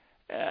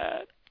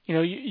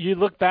you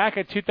look back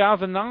at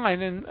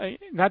 2009, and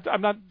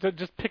I'm not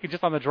just picking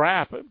just on the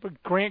draft,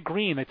 but Grant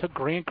Green. They took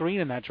Grant Green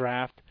in that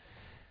draft,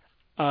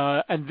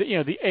 and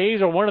the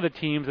A's are one of the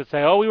teams that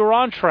say, "Oh, we were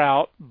on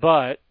Trout,"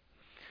 but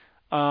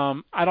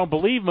I don't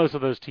believe most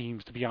of those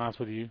teams, to be honest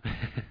with you.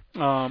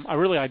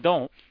 I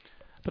don't.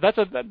 But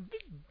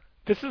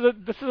this is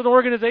an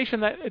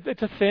organization that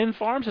it's a thin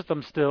farm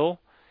system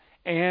still,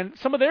 and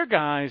some of their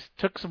guys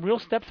took some real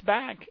steps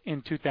back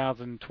in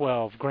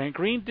 2012. Grant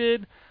Green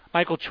did.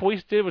 Michael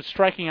Choice did, was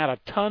striking out a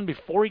ton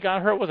before he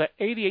got hurt. Was at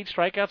 88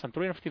 strikeouts and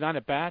 359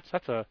 at bats.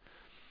 That's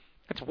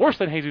worse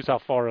than Jesus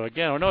Alfaro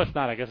again. Or no, it's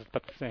not. I guess it's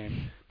about the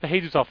same. The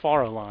Jesus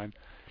Alfaro line.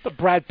 But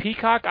Brad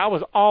Peacock, I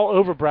was all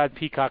over Brad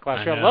Peacock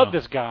last year. I love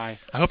this guy.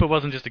 I hope it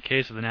wasn't just a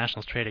case of the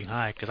Nationals trading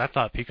high, because I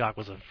thought Peacock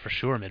was a for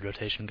sure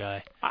mid-rotation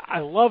guy. I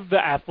love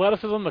the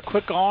athleticism, the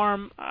quick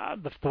arm,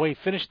 the way he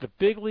finished the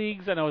big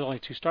leagues. I know it was only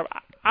 2 stars.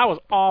 I was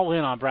all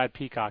in on Brad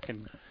Peacock.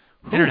 And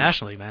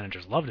International League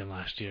managers loved him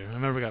last year. I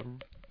remember we got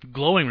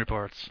glowing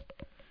reports.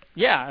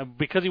 Yeah,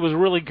 because he was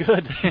really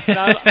good.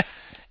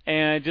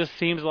 And it just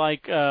seems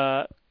like,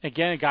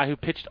 again, a guy who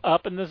pitched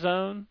up in the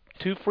zone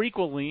too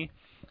frequently.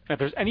 If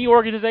there's any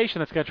organization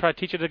that's going to try to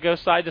teach you to go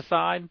side to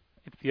side,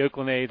 it's the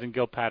Oakland A's and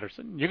Gil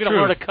Patterson. You're going to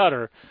learn a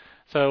cutter,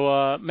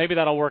 so maybe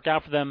that'll work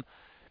out for them.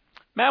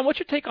 Matt, what's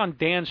your take on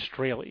Dan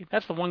Straley?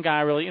 That's the one guy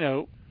I really,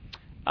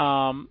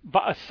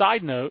 but a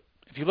side note,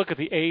 if you look at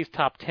the A's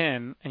top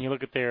 10 and you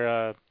look at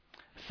their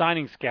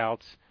signing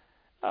scouts,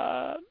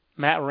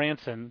 Matt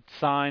Ranson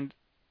signed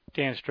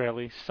Dan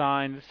Straley,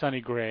 signed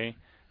Sonny Gray,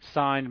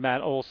 signed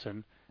Matt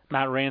Olson.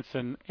 Matt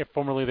Ranson,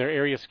 formerly their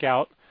area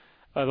scout,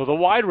 the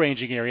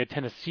wide-ranging area,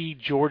 Tennessee,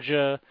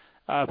 Georgia.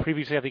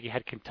 Previously, I think he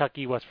had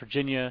Kentucky, West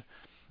Virginia.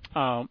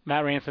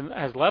 Matt Ranson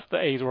has left the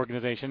A's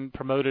organization,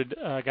 promoted,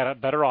 got a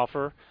better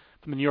offer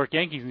from the New York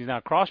Yankees, and he's now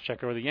a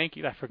cross-checker with the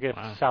Yankees. I forget if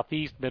it's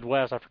Southeast,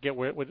 Midwest. I forget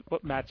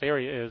what Matt's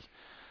area is.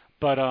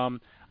 but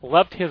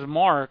left his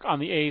mark on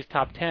the A's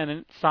top 10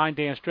 and signed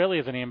Dan Straley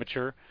as an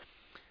amateur.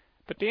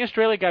 But Dan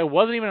Straley guy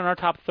wasn't even in our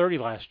top 30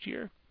 last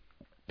year.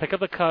 Pick up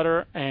the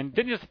cutter and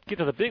didn't just get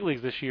to the big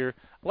leagues this year,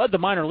 led the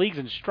minor leagues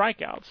in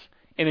strikeouts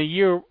in a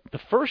year, the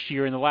first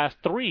year in the last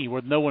 3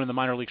 where no one in the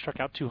minor league struck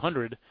out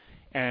 200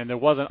 and there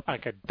wasn't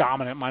like a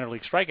dominant minor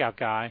league strikeout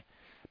guy.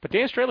 But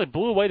Dan Straley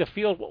blew away the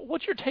field.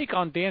 What's your take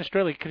on Dan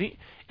Straley?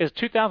 Is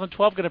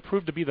 2012 going to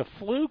prove to be the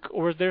fluke,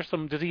 or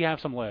does he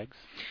have some legs?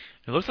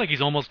 It looks like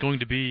he's almost going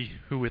to be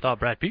who we thought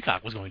Brad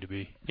Peacock was going to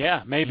be.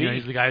 Yeah, maybe.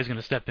 He's the guy who's going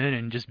to step in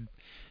and just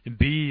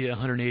be a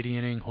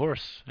 180-inning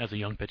horse as a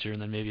young pitcher,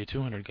 and then maybe a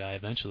 200 guy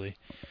eventually.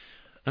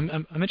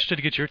 I'm interested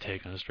to get your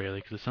take on Straley,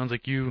 because it sounds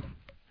like you...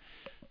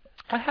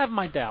 I have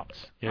my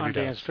doubts on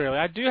Dan doubts. Straley.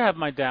 I do have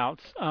my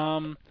doubts.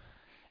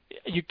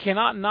 You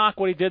cannot knock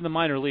what he did in the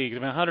minor leagues. I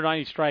mean,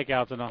 190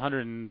 strikeouts and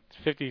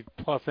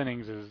 150-plus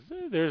innings,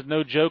 there's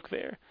no joke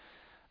there.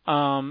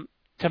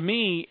 To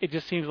me, it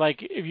just seems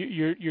like if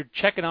you're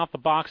checking off the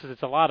boxes,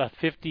 it's a lot of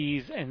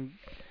 50s and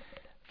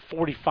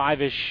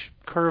 45-ish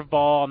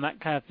curveball and that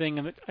kind of thing,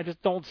 and I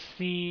just don't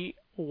see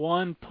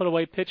one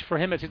put-away pitch for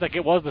him. It seems like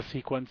it was the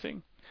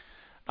sequencing.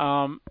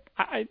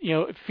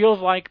 It feels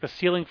like the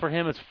ceiling for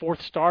him is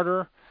fourth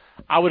starter.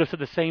 I would have said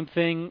the same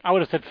thing. I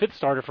would have said fifth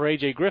starter for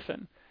A.J.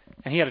 Griffin,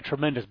 and he had a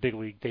tremendous big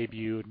league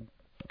debut. And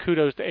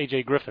kudos to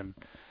A.J. Griffin.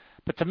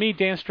 But to me,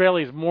 Dan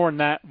Straley is more in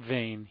that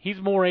vein. He's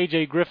more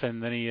A.J. Griffin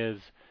than he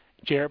is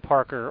Jarrett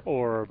Parker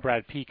or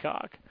Brad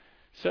Peacock.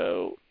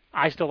 So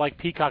I still like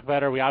Peacock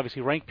better. We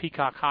obviously rank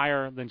Peacock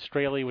higher than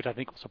Straley, which I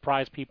think will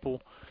surprise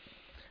people.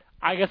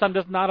 I guess I'm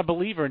just not a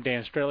believer in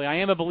Dan Straley. I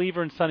am a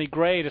believer in Sonny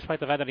Gray,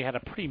 despite the fact that he had a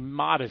pretty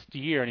modest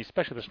year, and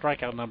especially the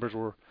strikeout numbers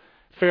were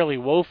fairly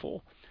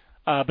woeful.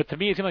 But to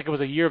me, it seemed like it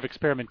was a year of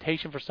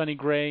experimentation for Sonny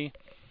Gray.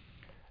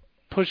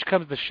 Push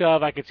comes to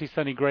shove, I could see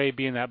Sonny Gray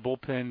being that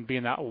bullpen,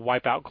 being that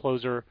wipeout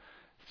closer.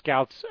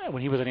 Scouts,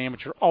 when he was an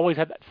amateur, always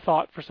had that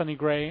thought for Sonny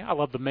Gray. I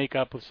love the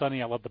makeup with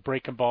Sonny. I love the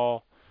breaking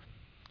ball.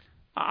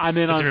 I'm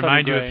in on Sonny Gray. Does it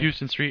remind you of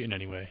Houston Street in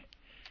any way?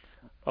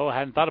 Oh, I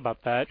hadn't thought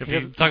about that. If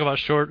you talk about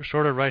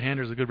shorter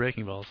right-handers with good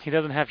breaking balls. He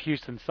doesn't have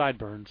Houston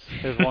sideburns.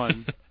 There's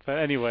one. But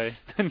anyway,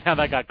 now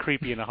that got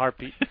creepy in a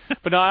heartbeat.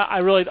 But no, I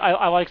really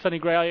like Sonny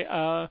Gray.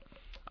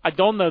 I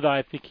don't know that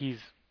I think he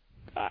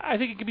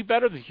could be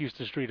better than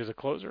Houston Street as a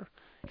closer.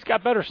 He's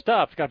got better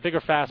stuff. He's got a bigger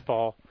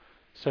fastball,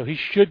 so he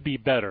should be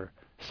better.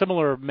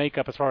 Similar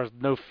makeup as far as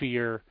no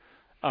fear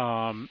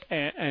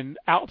and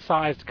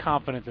outsized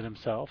confidence in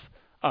himself.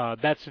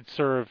 That should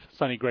serve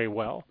Sonny Gray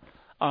well.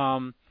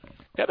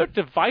 The other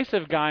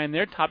divisive guy in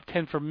their top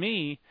 10 for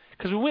me,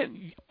 because we went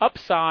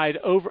upside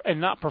over and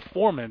not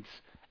performance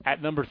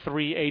at number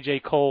 3,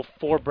 A.J. Cole,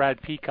 4,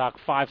 Brad Peacock,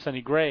 5,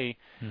 Sonny Gray.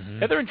 Mm-hmm.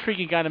 The other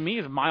intriguing guy to me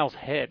is Miles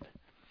Head.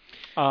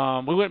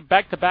 We went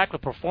back-to-back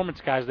with performance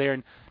guys there.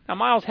 And now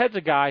Miles Head's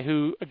a guy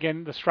who,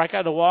 again, the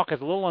strikeout to walk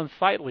is a little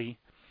unsightly,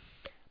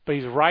 but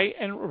he's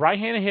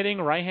right-handed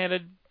hitting,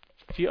 right-handed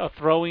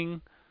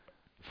throwing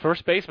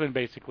first baseman,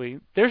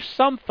 basically. There's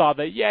some thought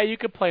that, you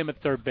could play him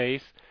at third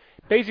base.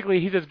 Basically,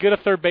 he's as good a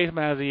third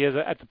baseman as he is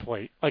at the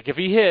plate. Like, if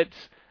he hits,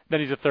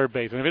 then he's a third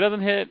baseman. If he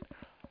doesn't hit,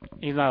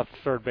 he's not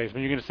a third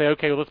baseman. You're going to say,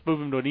 okay, well, let's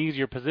move him to an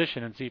easier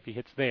position and see if he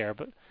hits there.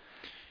 But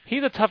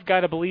he's a tough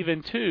guy to believe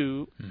in,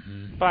 too.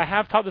 Mm-hmm. But I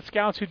have talked to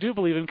scouts who do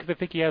believe him because they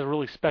think he has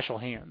really special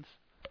hands.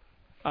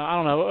 I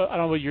don't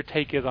know what your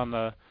take is on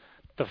the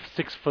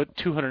 6 foot,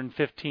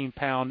 215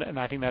 pound, and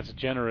I think that's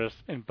generous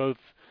in both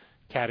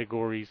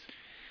categories,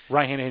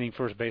 right-handed hitting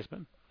first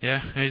baseman.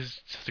 Yeah,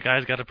 he's just a guy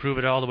who's got to prove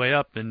it all the way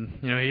up, and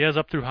he is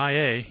up through high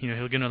A.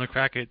 He'll get another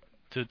crack at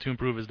to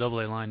improve his Double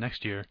A line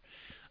next year.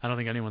 I don't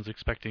think anyone's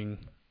expecting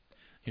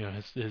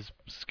his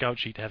scout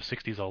sheet to have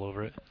 60s all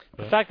over it.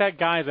 But the fact that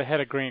guy is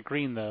ahead of Grant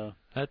Green, though,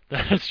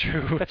 that's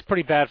true. That's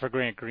pretty bad for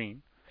Grant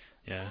Green.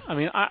 Yeah. I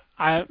mean,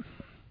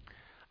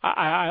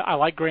 I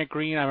like Grant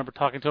Green. I remember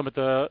talking to him at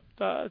the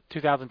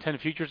 2010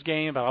 Futures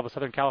game about all the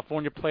Southern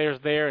California players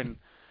there, and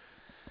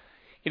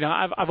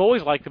I've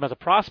always liked him as a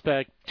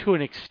prospect to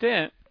an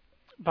extent.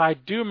 But I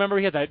do remember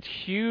he had that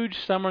huge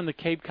summer in the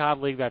Cape Cod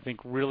League that I think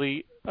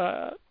really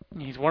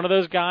he's one of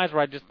those guys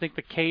where I just think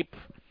the Cape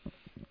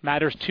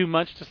matters too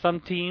much to some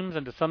teams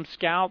and to some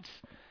scouts.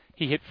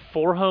 He hit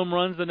 4 home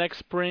runs the next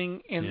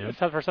spring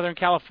for Southern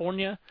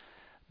California.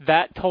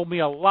 That told me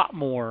a lot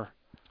more.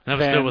 That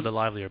was still with the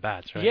livelier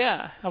bats, right?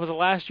 Yeah, that was the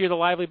last year of the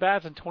lively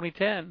bats in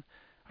 2010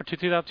 or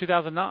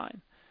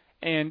 2009.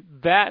 And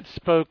that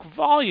spoke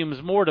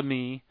volumes more to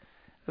me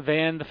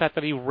than the fact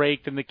that he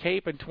raked in the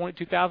Cape in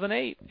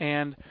 2008.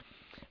 And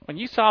when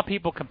you saw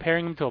people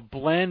comparing him to a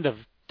blend of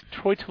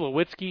Troy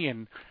Tulowitzki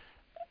and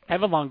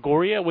Evan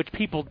Longoria, which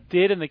people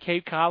did in the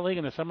Cape Cod League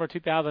in the summer of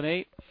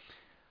 2008,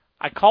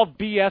 I called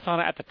BS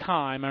on it at the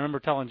time. I remember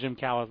telling Jim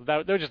Callis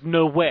that there was just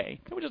no way.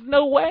 There was just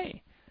no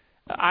way.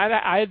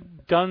 I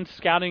had done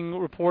scouting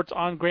reports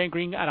on Grant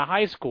Green at a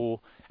high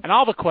school, and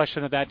all the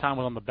question at that time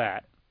was on the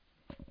bat.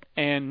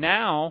 And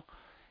now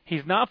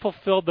he's not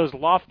fulfilled those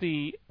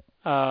lofty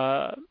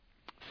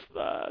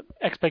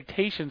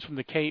expectations from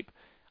the Cape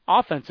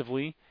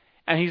offensively,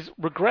 And he's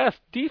regressed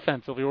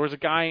defensively, whereas a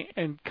guy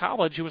in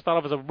college who was thought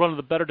of as one of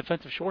the better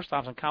defensive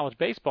shortstops in college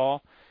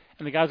baseball,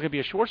 and the guy's going to be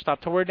a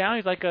shortstop, to where now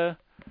he's like a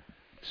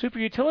super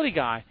utility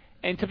guy.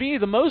 And to me,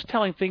 the most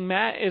telling thing,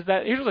 Matt, is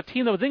that here's a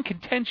team that was in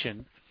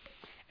contention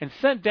and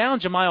sent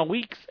down Jemile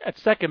Weeks at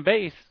second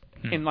base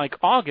in like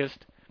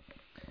August,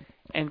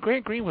 and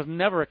Grant Green was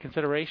never a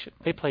consideration.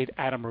 They played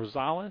Adam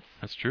Rosales.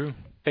 That's true.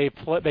 They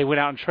went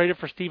out and traded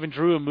for Stephen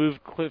Drew and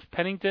moved Cliff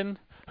Pennington,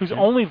 whose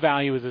only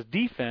value is his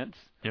defense.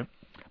 Yep.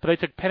 But they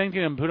took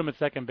Pennington and put him at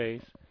second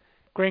base.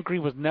 Grant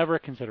Green was never a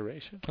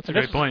consideration. That's a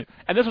great point.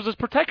 And this was his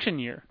protection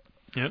year.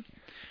 Yep.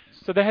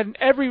 So they had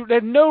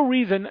no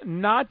reason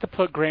not to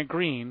put Grant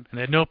Green. And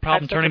they had no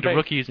problem turning to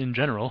rookies in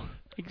general.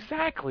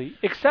 Exactly,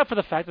 except for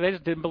the fact that they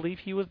just didn't believe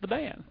he was the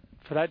man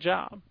for that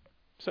job.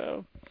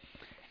 So,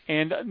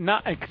 and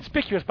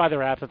conspicuous by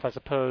their absence, I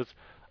suppose,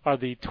 are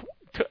the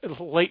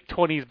late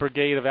 20s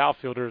brigade of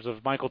outfielders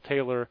of Michael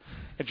Taylor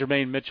and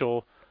Jermaine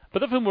Mitchell,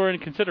 both of whom were in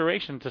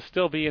consideration to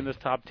still be in this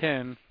top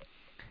 10.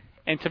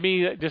 And to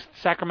me, just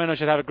Sacramento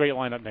should have a great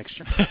lineup next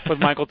year with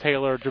Michael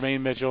Taylor,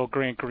 Jermaine Mitchell,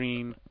 Grant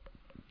Green,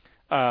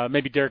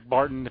 maybe Derek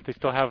Barton if they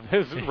still have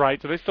his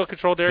rights. Do they still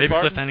control Derek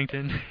Barton? Maybe Cliff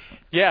Pennington.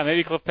 Yeah,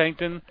 maybe Cliff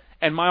Pennington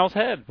and Miles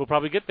Head will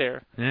probably get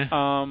there. Yeah.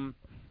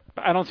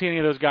 I don't see any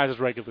of those guys as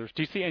regulars.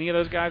 Do you see any of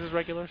those guys as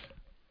regulars?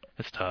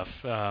 It's tough.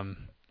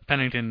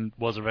 Pennington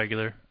was a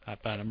regular.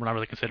 We're not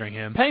really considering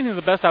him. Pennington's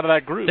the best out of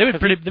that group. They would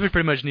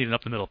pretty much need an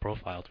up-the-middle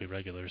profile to be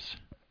regulars.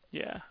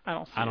 Yeah, I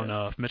don't see I don't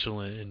know if Mitchell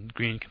and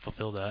Green can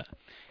fulfill that.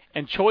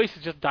 And Choice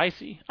is just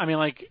dicey. I mean,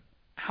 like,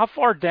 how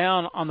far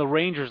down on the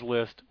Rangers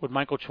list would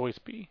Michael Choice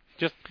be?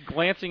 Just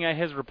glancing at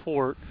his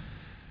report,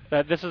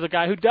 that this is a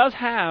guy who does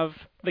have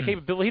the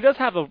capability. He does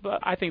have,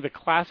 I think, the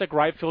classic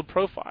right field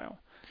profile.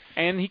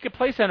 And he could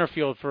play center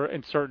field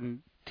in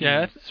certain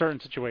teams, certain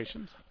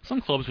situations.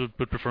 Some clubs would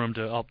prefer him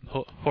to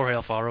Jorge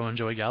Alfaro and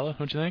Joey Gallo,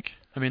 don't you think?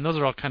 I mean, those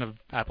are all kind of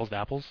apples to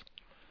apples.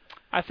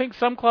 I think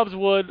some clubs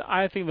would.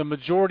 I think the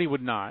majority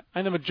would not.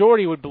 And the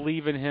majority would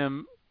believe in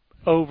him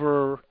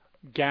over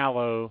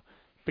Gallo,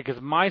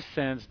 because my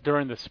sense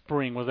during the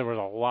spring was there was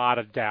a lot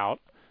of doubt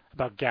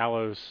about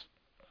Gallo's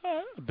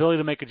ability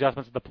to make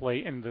adjustments at the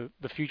plate and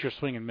the future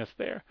swing and miss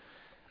there.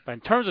 But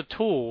in terms of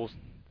tools,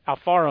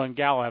 Alfaro and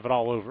Gallo have it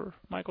all over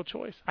Michael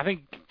Choice. I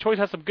think Choice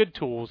has some good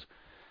tools.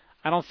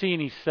 I don't see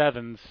any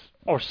 7s,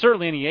 or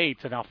certainly any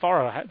 8s. And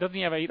Alfaro, doesn't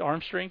he have 8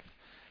 arm strength?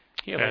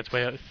 He has it's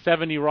way up,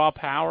 70 raw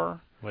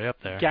power. Way up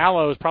there.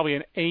 Gallo is probably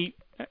an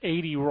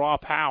 80 raw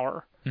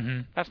power.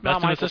 Mm-hmm. That's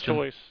not Michael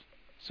Choice.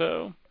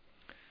 So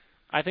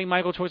I think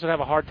Michael Choice would have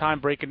a hard time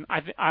breaking.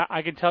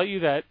 I can tell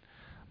you that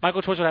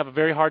Michael Choice would have a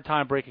very hard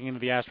time breaking into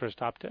the Astros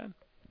top 10.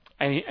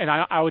 And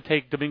I would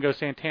take Domingo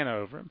Santana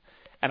over him.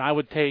 And I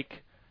would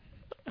take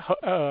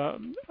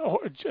Jonathan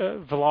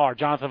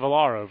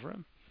Villar over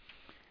him.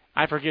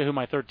 I forget who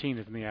my 13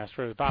 is in the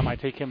Astros, but I might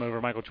take him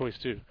over Michael Choice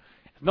too.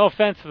 No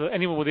offense to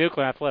anyone with the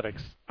Oakland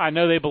Athletics. I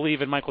know they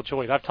believe in Michael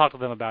Choice. I've talked to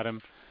them about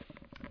him.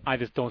 I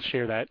just don't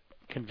share that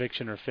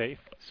conviction or faith.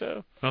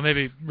 So, well,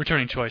 maybe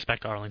returning Choice back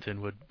to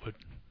Arlington would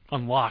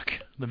unlock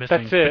the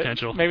missing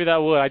potential. Maybe that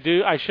would.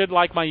 I should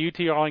like my UT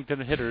Arlington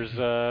hitters.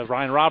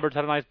 Ryan Roberts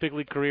had a nice big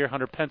league career.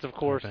 Hunter Pence, of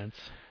course.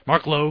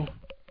 Mark Lowe.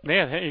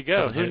 Yeah, there you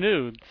go. Who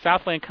knew?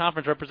 Southland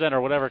Conference representative,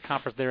 or whatever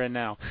conference they're in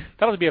now.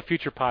 That'll be a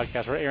future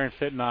podcast where Aaron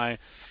Fitt and I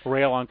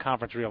rail on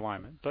conference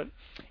realignment. But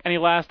any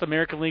last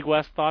American League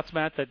West thoughts,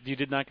 Matt, that you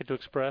did not get to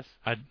express?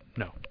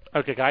 No.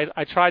 Okay, guys.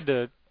 I tried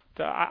to.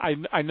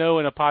 I know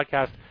in a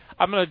podcast,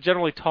 I'm going to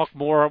generally talk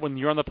more when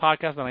you're on the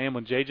podcast than I am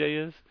when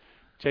JJ is.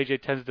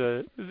 JJ tends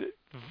to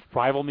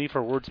rival me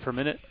for words per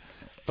minute,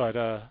 but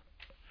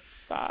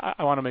I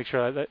want to make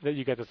sure that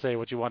you get to say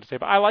what you want to say.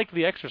 But I like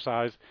the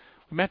exercise.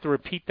 We may have to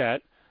repeat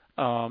that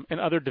in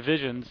other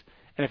divisions.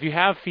 And if you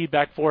have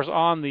feedback for us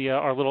on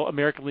our little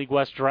American League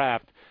West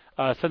draft,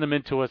 send them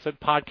in to us at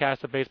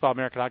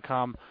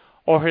podcast@baseballamerica.com,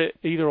 or hit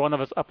either one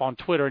of us up on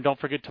Twitter. And don't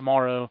forget,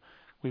 tomorrow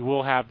we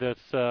will have this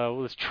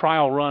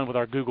trial run with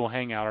our Google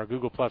Hangout, our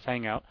Google Plus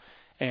Hangout,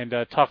 and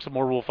talk some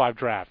more Rule 5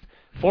 draft.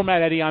 For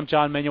Matt Eddy, I'm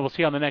John Manuel. We'll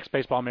see you on the next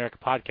Baseball America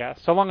podcast.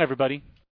 So long, everybody.